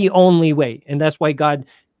 It's the only way. And that's why God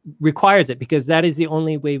requires it, because that is the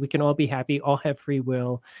only way we can all be happy, all have free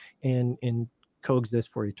will, and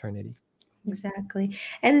coexist for eternity. Exactly.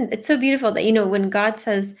 And it's so beautiful that, when God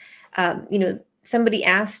says, somebody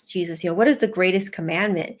asked Jesus, what is the greatest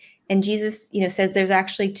commandment? And Jesus, says there's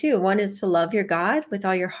actually two. One is to love your God with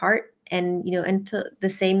all your heart. And, the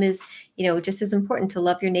same is, just as important to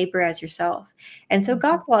love your neighbor as yourself. And so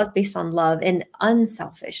God's law is based on love and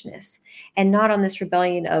unselfishness, and not on this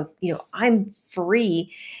rebellion of, I'm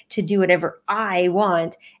free to do whatever I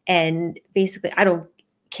want. And basically, I don't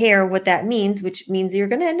care what that means, which means you're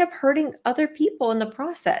going to end up hurting other people in the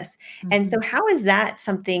process. And so how is that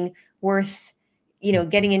something worth,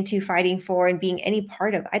 getting into, fighting for, and being any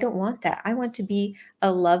part of? I don't want that. I want to be a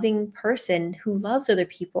loving person who loves other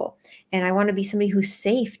people. And I want to be somebody who's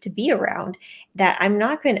safe to be around, that I'm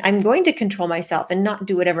going to control myself and not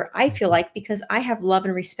do whatever I feel like, because I have love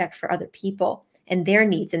and respect for other people and their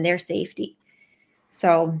needs and their safety.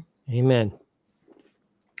 So, amen.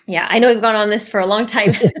 Yeah, I know we've gone on this for a long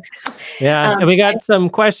time. Yeah, and we got some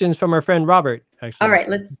questions from our friend Robert, actually. All right,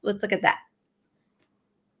 let's look at that.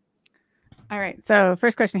 All right, so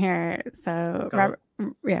first question here. So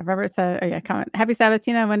Robert said, comment. Happy Sabbath,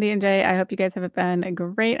 Tina, Wendy, and Jay. I hope you guys have been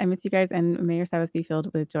great. I miss you guys, and may your Sabbath be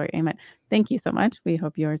filled with joy. Amen. Thank you so much. We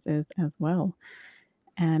hope yours is as well.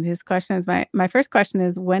 And his question is, my first question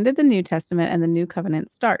is, when did the New Testament and the New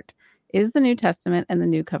Covenant start? Is the New Testament and the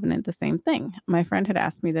New Covenant the same thing? My friend had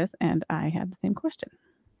asked me this, and I had the same question.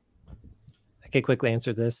 I can quickly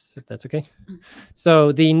answer this, if that's okay.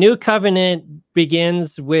 So the New Covenant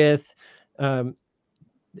begins with, in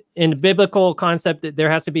the biblical concept, that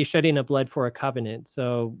there has to be shedding of blood for a covenant.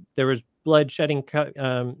 So there was blood shedding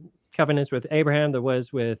covenants with Abraham, there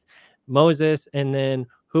was with Moses, and then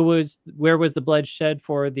where was the blood shed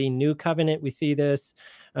for the New Covenant? We see this,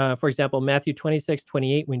 for example, Matthew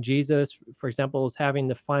 26:28, when Jesus, for example, is having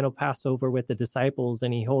the final Passover with the disciples,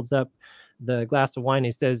 and he holds up the glass of wine.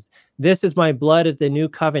 He says, "This is my blood of the New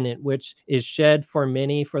Covenant, which is shed for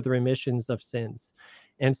many for the remissions of sins."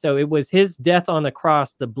 And so it was his death on the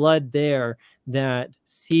cross, the blood there, that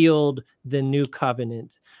sealed the New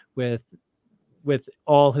Covenant with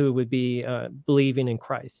all who would be believing in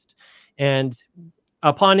Christ. And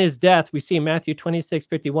upon his death, we see in Matthew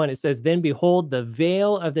 26:51, it says, "Then behold, the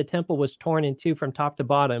veil of the temple was torn in two from top to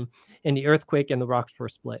bottom, and the earthquake and the rocks were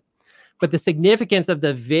split." But the significance of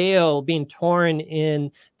the veil being torn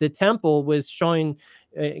in the temple was showing,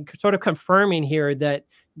 sort of confirming here that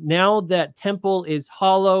now that temple is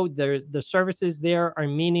hollow, the services there are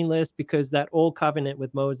meaningless, because that old covenant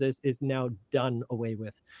with Moses is now done away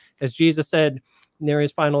with. As Jesus said near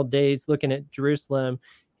his final days, looking at Jerusalem,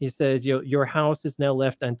 he says, your house is now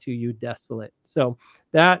left unto you desolate. So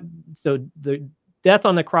the death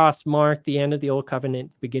on the cross marked the end of the old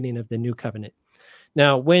covenant, beginning of the new covenant.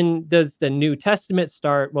 Now, when does the New Testament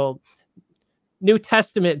start? Well, New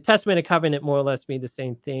Testament and covenant more or less mean the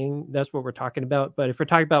same thing. That's what we're talking about. But if we're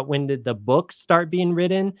talking about when did the books start being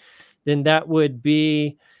written, then that would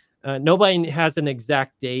be, nobody has an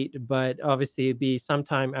exact date, but obviously it'd be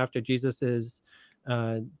sometime after Jesus's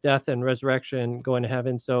death and resurrection, going to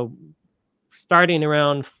heaven. So starting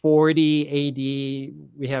around 40 AD,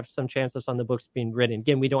 we have some chances on the books being written.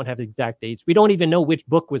 Again, we don't have exact dates. We don't even know which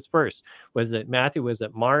book was first. Was it Matthew? Was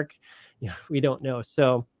it Mark? We don't know.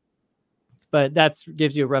 So, but that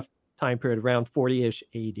gives you a rough time period, around 40-ish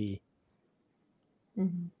AD.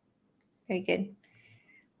 Mm-hmm. Very good.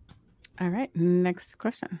 All right, next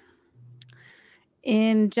question.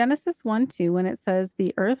 In Genesis 1:2, when it says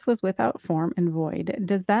the earth was without form and void,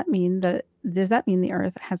 does that mean the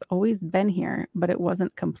earth has always been here, but it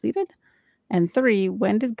wasn't completed? And 3,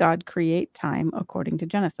 when did God create time according to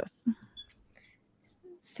Genesis?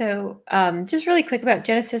 So, just really quick about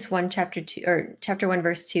Genesis 1, chapter 2, or chapter 1,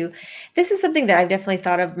 verse 2. This is something that I've definitely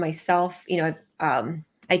thought of myself.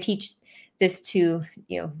 I teach this to,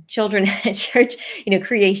 children at church,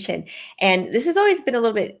 creation. And this has always been a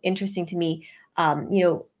little bit interesting to me.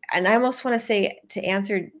 And I almost want to say, to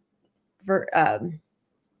answer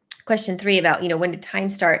question 3 about, when did time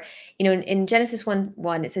start? In Genesis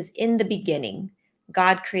 1:1, it says, in the beginning,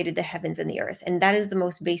 God created the heavens and the earth. And that is the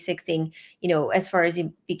most basic thing, as far as the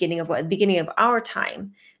beginning of our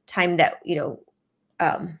time that,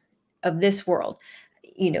 of this world,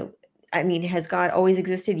 has God always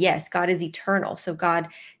existed? Yes, God is eternal. So God,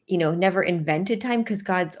 never invented time, because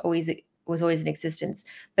was always in existence.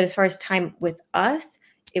 But as far as time with us,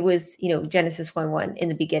 it was, Genesis 1:1, in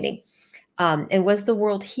the beginning. And was the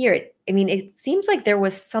world here? It seems like there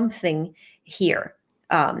was something here.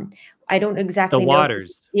 I don't exactly The know.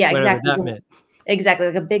 waters. Yeah, whatever exactly. that meant. Exactly,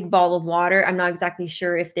 like a big ball of water. I'm not exactly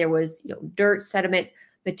sure if there was, dirt, sediment,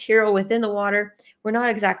 material within the water. We're not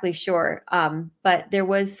exactly sure. But there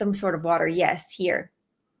was some sort of water, yes, here.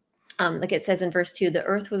 Like it says in verse 2, the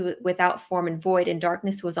earth was without form and void, and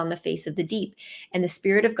darkness was on the face of the deep, and the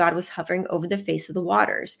Spirit of God was hovering over the face of the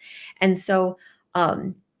waters. And so,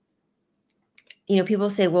 people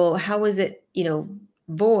say, well, how was it,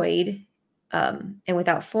 void, and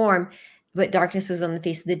without form, but darkness was on the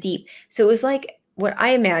face of the deep? So it was like, what I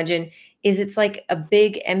imagine is, it's like a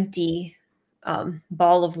big empty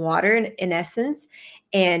ball of water in essence.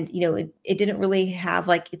 And, it didn't really have,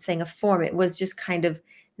 like it's saying, a form. It was just kind of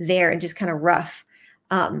there and just kind of rough.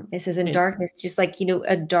 It says in darkness, just like,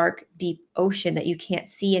 a dark, deep ocean that you can't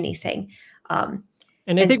see anything. And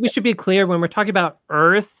I think we should be clear when we're talking about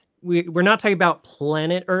Earth, we're not talking about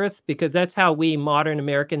planet Earth, because that's how we modern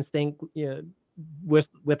Americans think,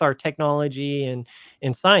 with our technology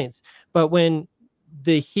and science. But when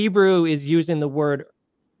the Hebrew is using the word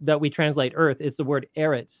that we translate Earth, it's the word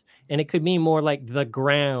eretz, and it could mean more like the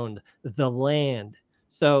ground, the land.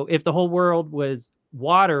 So if the whole world was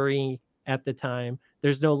watery at the time,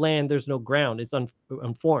 there's no land, there's no ground, it's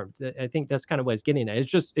unformed. I think that's kind of what it's getting at.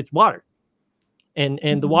 It's water.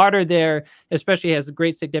 And the water there especially has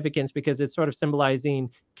great significance, because it's sort of symbolizing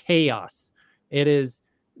chaos. It is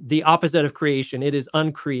the opposite of creation. It is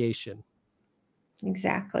uncreation.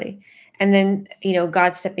 Exactly. And then,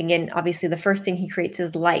 God stepping in, obviously the first thing he creates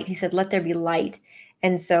is light. He said, let there be light.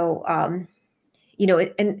 And so,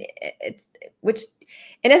 which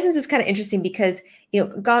in essence is kind of interesting, because,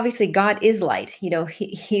 obviously God is light, he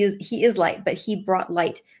is light, but he brought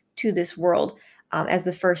light to this world, as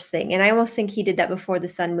the first thing. And I almost think he did that before the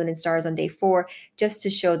sun, moon, and stars on day 4, just to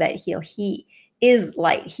show that, he is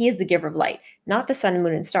light. He is the giver of light, not the sun,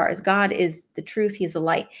 moon, and stars. God is the truth. He's the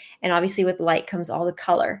light. And obviously with light comes all the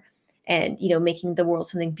color, and, making the world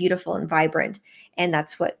something beautiful and vibrant. And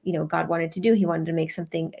that's what, God wanted to do. He wanted to make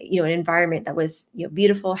something, an environment that was,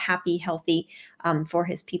 beautiful, happy, healthy, for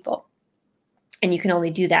his people. And you can only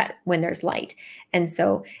do that when there's light. And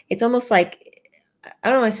so it's almost like, I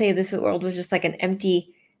don't want to say this world was just like an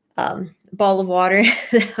empty ball of water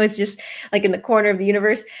that was just like in the corner of the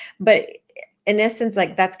universe. But in essence,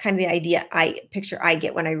 like that's kind of the idea I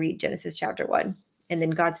get when I read Genesis chapter 1. And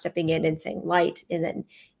then God stepping in and saying light, and then,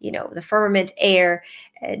 the firmament, air,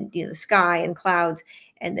 and, the sky and clouds.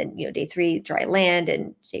 And then, day 3, dry land,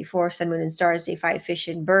 and day 4, sun, moon, and stars, day 5, fish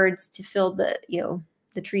and birds to fill the,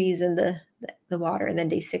 the trees and the water. And then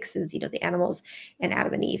day 6 is, the animals and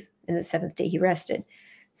Adam and Eve. And the 7th day he rested.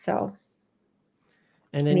 So.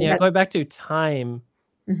 And then, going back to time,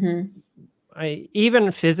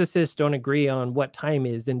 even physicists don't agree on what time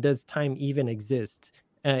is, and does time even exist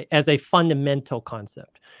as a fundamental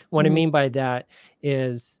concept. What I mean by that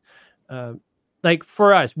is, like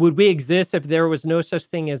for us, would we exist if there was no such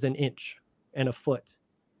thing as an inch and a foot?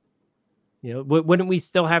 Wouldn't we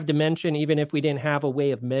still have dimension even if we didn't have a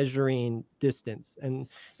way of measuring distance? And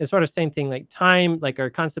it's sort of same thing, like time, like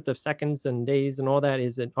our concept of seconds and days and all that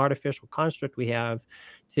is an artificial construct we have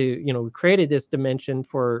to, we created this dimension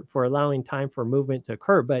for allowing time for movement to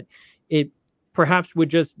occur, but it perhaps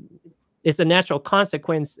it's a natural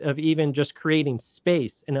consequence of even just creating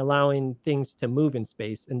space and allowing things to move in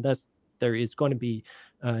space. And thus there is going to be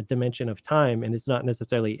a dimension of time, and it's not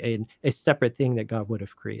necessarily a separate thing that God would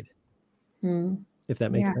have created. If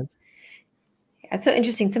that makes sense. Yeah, it's so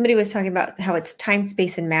interesting. Somebody was talking about how it's time,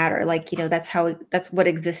 space, and matter. Like, that's what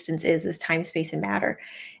existence is time, space, and matter.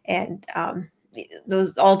 And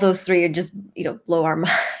all those three are just, blow our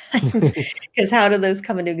minds, because how do those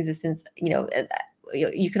come into existence?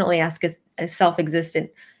 You can only ask a self-existent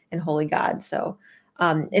and holy God. So,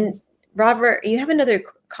 and Robert, you have another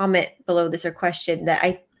comment below this, or question that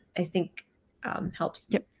I think helps.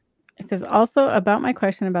 Yep. It says, also about my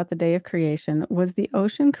question about the day of creation, was the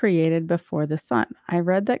ocean created before the sun? I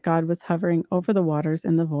read that God was hovering over the waters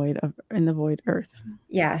in the void earth.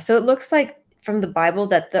 Yeah. So it looks like from the Bible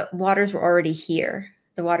that the waters were already here.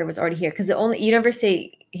 The water was already here, because you never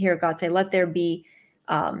hear God say, let there be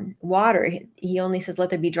water. He only says, let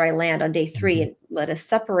there be dry land on day 3, and let us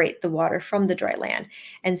separate the water from the dry land.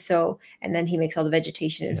 And then he makes all the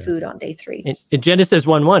vegetation and food on day 3. In Genesis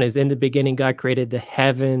 1:1 is, in the beginning, God created the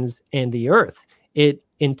heavens and the earth. It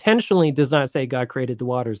intentionally does not say God created the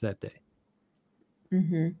waters that day.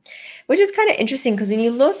 Mm-hmm. Which is kind of interesting, because when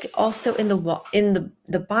you look also in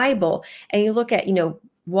the Bible, and you look at,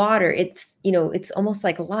 water, it's almost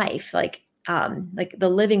like life, like the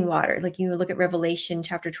living water. Like, look at Revelation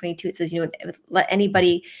chapter 22, it says, let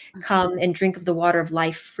anybody come and drink of the water of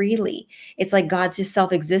life freely. It's like God's just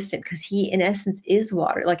self-existent, because he in essence is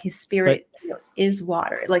water. Like his spirit is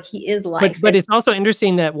water, like he is life. But it's also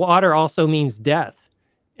interesting that water also means death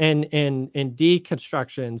and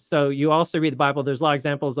deconstruction. So you also read the Bible, there's a lot of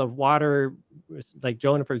examples of water, like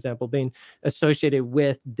Jonah, for example, being associated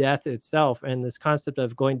with death itself, and this concept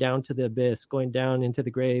of going down to the abyss, going down into the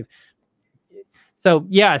grave. So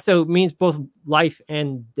so it means both life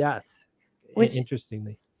and death,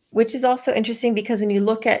 interestingly. Which is also interesting, because when you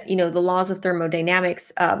look at, the laws of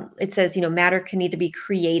thermodynamics, it says, matter can neither be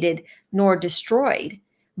created nor destroyed.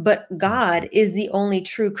 But God is the only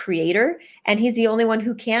true creator, and he's the only one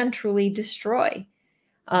who can truly destroy.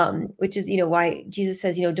 Which is, why Jesus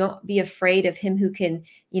says, don't be afraid of him who can,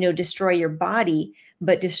 destroy your body,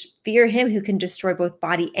 but just fear him who can destroy both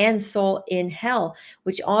body and soul in hell,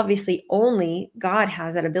 which obviously only God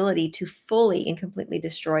has that ability to fully and completely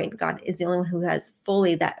destroy. And God is the only one who has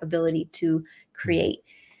fully that ability to create.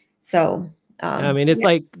 So, it's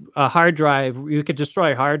like a hard drive. You could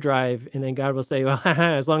destroy a hard drive, and then God will say, well,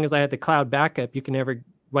 as long as I had the cloud backup, you can never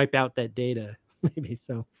wipe out that data. Maybe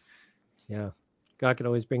so. Yeah. God could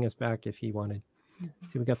always bring us back if he wanted.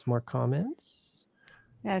 Let's see, we got some more comments.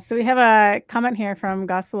 Yeah, so we have a comment here from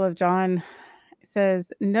Gospel of John. It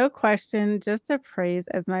says, no question, just a praise,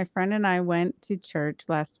 as my friend and I went to church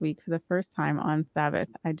last week for the first time on Sabbath.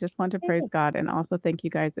 I just want to praise God and also thank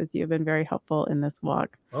you guys, as you have been very helpful in this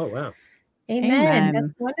walk. Oh, wow. Amen.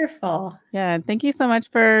 That's wonderful. Yeah, thank you so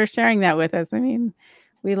much for sharing that with us. I mean,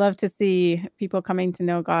 we love to see people coming to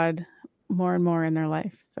know God more and more in their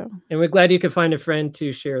life. So, and we're glad you could find a friend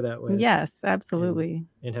to share that with. Yes, absolutely.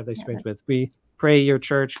 And have the experience with. We pray your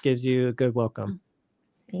church gives you a good welcome.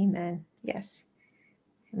 Amen. Yes.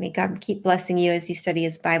 May God keep blessing you as you study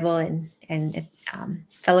his Bible and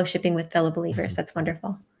fellowshipping with fellow believers. That's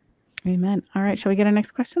wonderful. Amen. All right. Shall we get our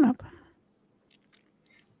next question up?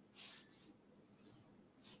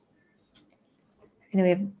 I know we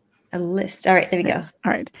have a list. All right, there we go.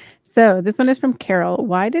 All right. So this one is from Carol.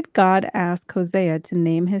 Why did God ask Hosea to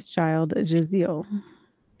name his child Jeziel?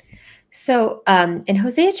 So in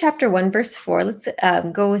Hosea chapter 1, verse 4, let's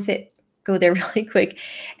go there really quick.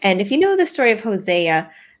 And if you know the story of Hosea,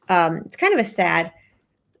 it's kind of a sad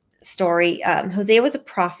story. Hosea was a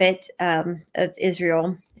prophet of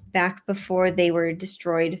Israel back before they were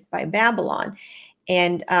destroyed by Babylon.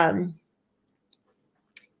 And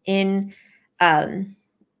in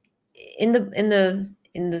the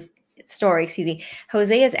story,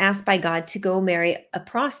 Hosea is asked by God to go marry a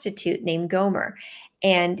prostitute named Gomer,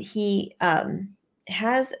 and he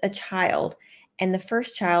has a child. And the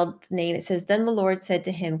first child's name, it says, then the Lord said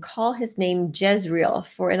to him, call his name Jezreel,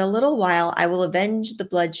 for in a little while I will avenge the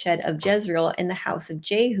bloodshed of Jezreel in the house of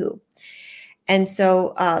Jehu. And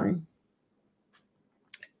so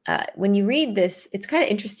when you read this, it's kind of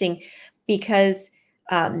interesting, because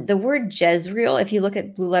the word Jezreel, if you look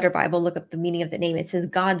at Blue Letter Bible, look up the meaning of the name, it says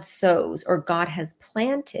God sows, or God has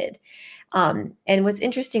planted. And what's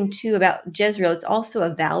interesting too about Jezreel, it's also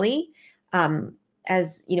a valley.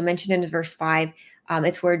 As mentioned in verse 5,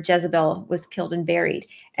 it's where Jezebel was killed and buried.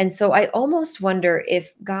 And so I almost wonder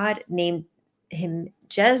if God named him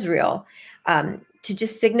Jezreel to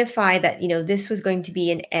just signify that, this was going to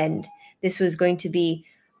be an end. This was going to be,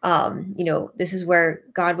 this is where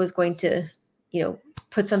God was going to,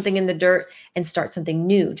 put something in the dirt and start something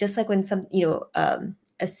new. Just like when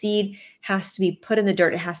a seed has to be put in the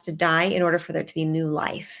dirt, it has to die in order for there to be new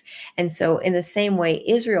life. And so in the same way,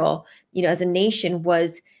 Israel, as a nation,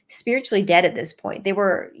 was spiritually dead at this point. They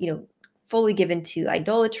were, fully given to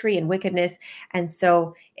idolatry and wickedness. And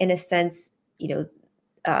so in a sense,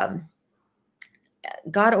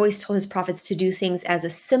 God always told his prophets to do things as a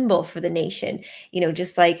symbol for the nation,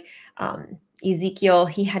 just like Ezekiel,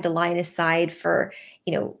 he had to lie on his side for,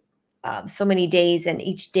 so many days, and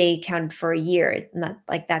each day counted for a year. Not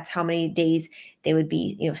like that's how many days they would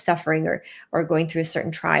be, suffering or going through a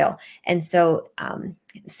certain trial. And so,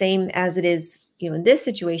 same as it is, in this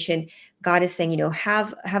situation, God is saying,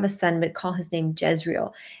 have a son, but call his name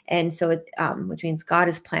Jezreel. And so, which means God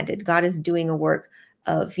is planted. God is doing a work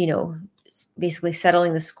of, basically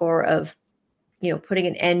settling the score of, putting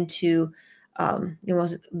an end to the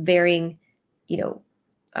most varying,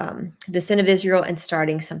 the sin of Israel and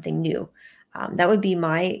starting something new. That would be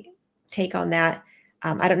my take on that.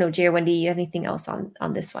 I don't know, Jay or Wendy, you have anything else on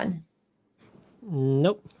this one?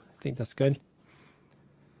 Nope. I think that's good.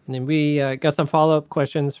 And then we got some follow-up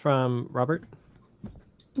questions from Robert.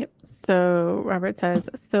 Yep. So Robert says,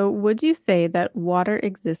 so would you say that water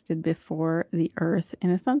existed before the earth in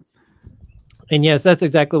a sense? And yes, that's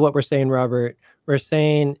exactly what we're saying, Robert. We're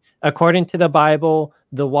saying, according to the Bible,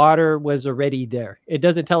 the water was already there. It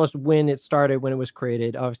doesn't tell us when it started, when it was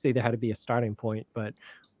created. Obviously, there had to be a starting point. But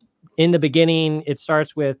in the beginning, it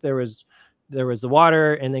starts with there was the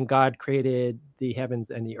water, and then God created the heavens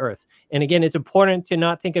and the earth. And again, it's important to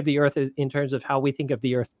not think of the earth as in terms of how we think of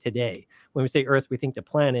the earth today. When we say earth, we think the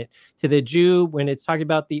planet. To the Jew, when it's talking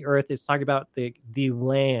about the earth, it's talking about the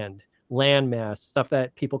landmass, stuff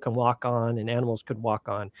that people can walk on and animals could walk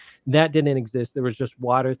on. That didn't exist. There was just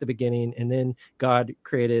water at the beginning, and then God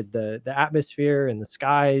created the atmosphere and the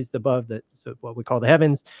skies above so what we call the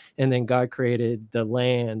heavens, and then God created the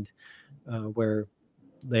land, where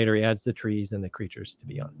later he adds the trees and the creatures to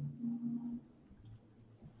be on.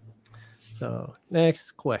 So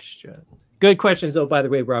next question. Good questions, though, by the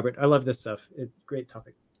way, Robert. I love this stuff. It's a great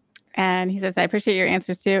topic. And he says, I appreciate your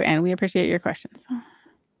answers too, and we appreciate your questions.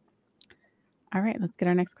 All right, let's get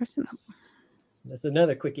our next question up. That's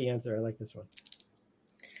another quickie answer. I like this one.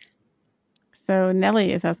 So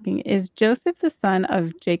Nellie is asking, is Joseph the son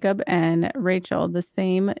of Jacob and Rachel the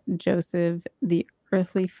same Joseph, the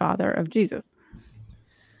earthly father of Jesus?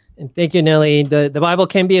 And thank you, Nellie. The Bible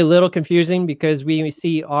can be a little confusing because we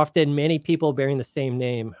see often many people bearing the same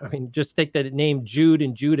name. I mean, just take the name Jude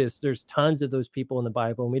and Judas. There's tons of those people in the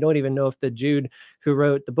Bible. And we don't even know if the Jude who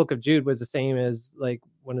wrote the book of Jude was the same as like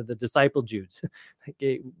one of the disciple Judes.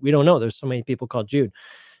 We don't know. There's so many people called Jude.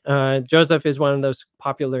 Joseph is one of those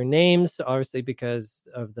popular names, obviously, because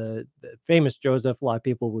of the famous Joseph. A lot of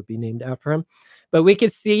people would be named after him. But we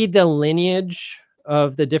could see the lineage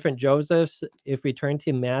of the different Josephs if we turn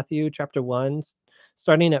to Matthew chapter 1,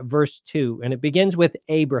 starting at verse 2. And it begins with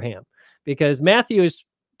Abraham, because Matthew is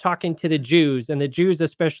talking to the Jews, and the Jews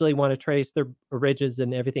especially want to trace their origins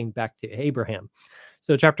and everything back to Abraham.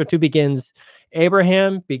 So chapter 2 begins,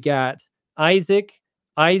 Abraham begat Isaac,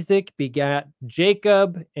 Isaac begat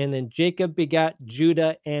Jacob, and then Jacob begat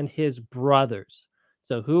Judah and his brothers.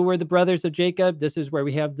 So who were the brothers of Jacob? This is where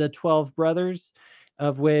we have the 12 brothers,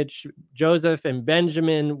 of which Joseph and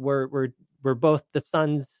Benjamin were both the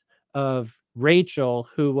sons of Rachel,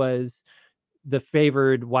 who was the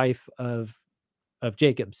favored wife of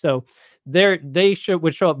Jacob. So they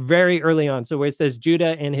would show up very early on. So where it says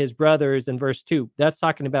Judah and his brothers in verse 2, that's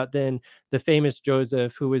talking about then the famous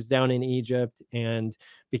Joseph, who was down in Egypt and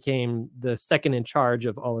became the second in charge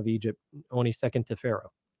of all of Egypt, only second to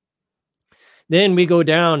Pharaoh. Then we go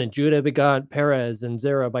down, and Judah begot Perez and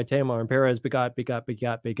Zerah by Tamar, and Perez begot.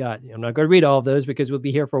 I'm not going to read all of those because we'll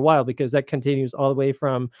be here for a while, because that continues all the way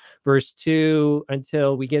from verse 2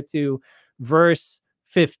 until we get to verse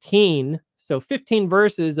 15. So 15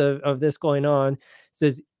 verses of this going on. It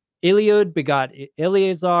says, Eliud begot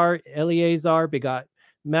Eleazar, Eleazar begot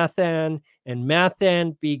Mathan, and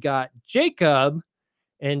Mathan begot Jacob,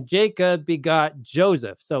 and Jacob begot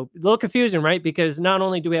Joseph. So a little confusing, right? Because not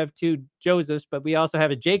only do we have two Josephs, but we also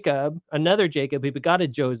have another Jacob who begot a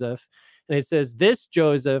Joseph. And it says, this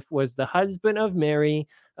Joseph was the husband of Mary,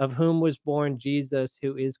 of whom was born Jesus,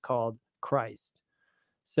 who is called Christ.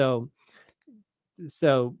 So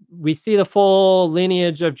we see the full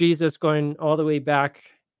lineage of Jesus going all the way back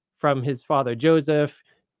from his father Joseph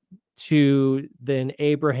to then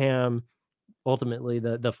Abraham, ultimately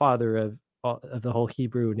the father of the whole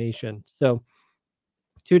Hebrew nation. So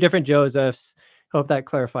 2 different Josephs. Hope that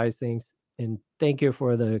clarifies things. And thank you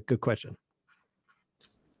for the good question.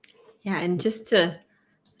 Yeah, and just to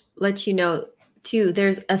let you know, too,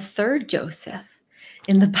 there's a third Joseph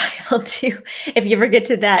in the Bible, too. If you ever get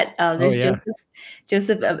to that, there's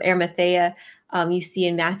Joseph of Arimathea. You see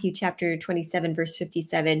in Matthew chapter 27, verse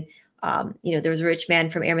 57, there was a rich man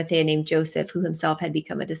from Arimathea named Joseph, who himself had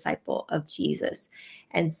become a disciple of Jesus.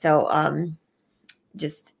 And so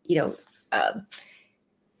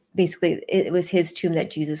basically it was his tomb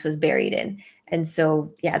that Jesus was buried in. And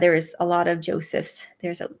so, yeah, there is a lot of Josephs.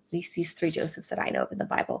 There's at least these 3 Josephs that I know of in the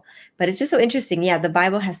Bible. But it's just so interesting. Yeah, the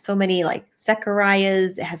Bible has so many like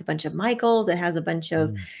Zechariahs. It has a bunch of Michaels. It has a bunch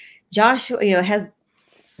of Joshua. It has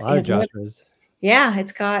A lot of more. Joshua's. Yeah,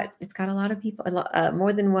 it's got a lot of people,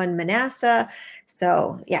 more than one Manasseh.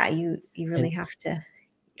 So yeah, you really have to.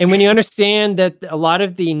 And when you understand that a lot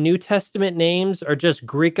of the New Testament names are just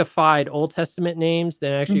Greekified Old Testament names,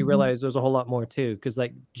 then actually you realize there's a whole lot more too. Because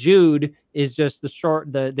like Jude is just the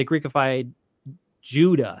Greekified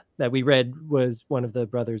Judah that we read was one of the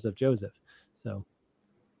brothers of Joseph. So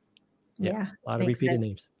Yeah, a lot of repeated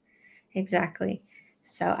names. Exactly.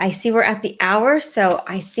 So I see we're at the hour. So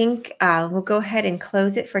I think we'll go ahead and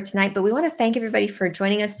close it for tonight. But we want to thank everybody for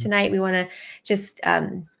joining us tonight. We want to just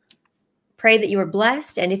pray that you were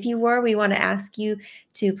blessed. And if you were, we want to ask you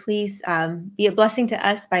to please be a blessing to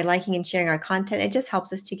us by liking and sharing our content. It just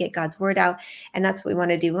helps us to get God's word out. And that's what we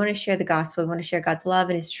want to do. We want to share the gospel. We want to share God's love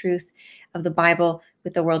and his truth of the Bible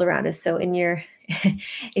with the world around us. So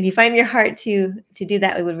if you find in your heart to do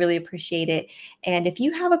that, we would really appreciate it. And if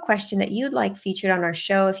you have a question that you'd like featured on our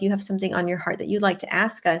show, if you have something on your heart that you'd like to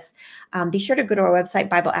ask us, be sure to go to our website,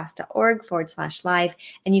 BibleAsk.org/live,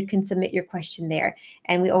 and you can submit your question there.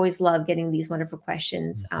 And we always love getting these wonderful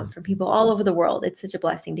questions from people all over the world. It's such a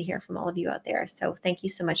blessing to hear from all of you out there. So thank you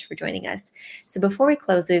so much for joining us. So before we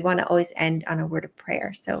close, we want to always end on a word of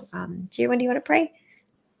prayer. So, Jiren, do you want to pray?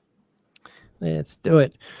 Let's do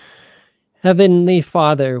it. Heavenly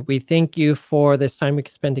Father, we thank you for this time we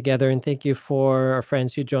can spend together, and thank you for our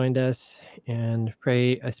friends who joined us, and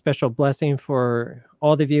pray a special blessing for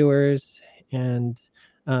all the viewers, and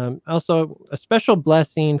also a special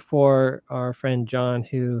blessing for our friend John,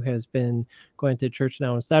 who has been going to church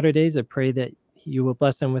now on Saturdays. I pray that you will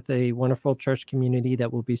bless him with a wonderful church community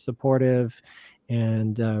that will be supportive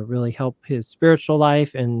and really help his spiritual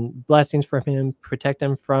life, and blessings from him, protect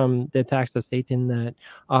him from the attacks of Satan that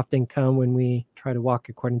often come when we try to walk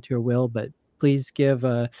according to your will. But please give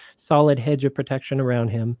a solid hedge of protection around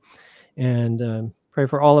him, and pray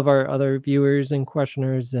for all of our other viewers and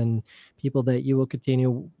questioners and people that you will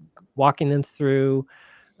continue walking them through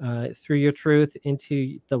your truth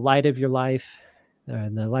into the light of your life,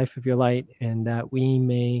 the life of your light, and that we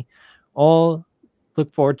may all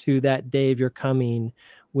look forward to that day of your coming,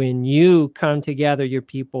 when you come to gather your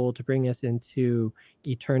people to bring us into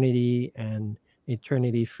eternity, and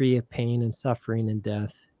eternity free of pain and suffering and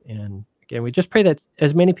death. And again, we just pray that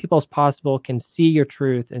as many people as possible can see your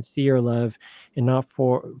truth and see your love, and not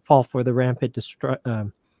fall for the rampant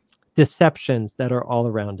deceptions that are all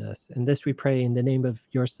around us. And this we pray in the name of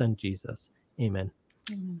your Son, Jesus. Amen.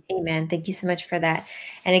 Amen. Thank you so much for that.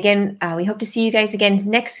 And again, we hope to see you guys again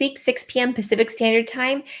next week, 6 p.m. Pacific Standard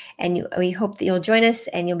Time. And we hope that you'll join us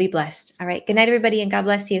and you'll be blessed. All right. Good night, everybody, and God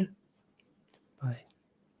bless you. Bye.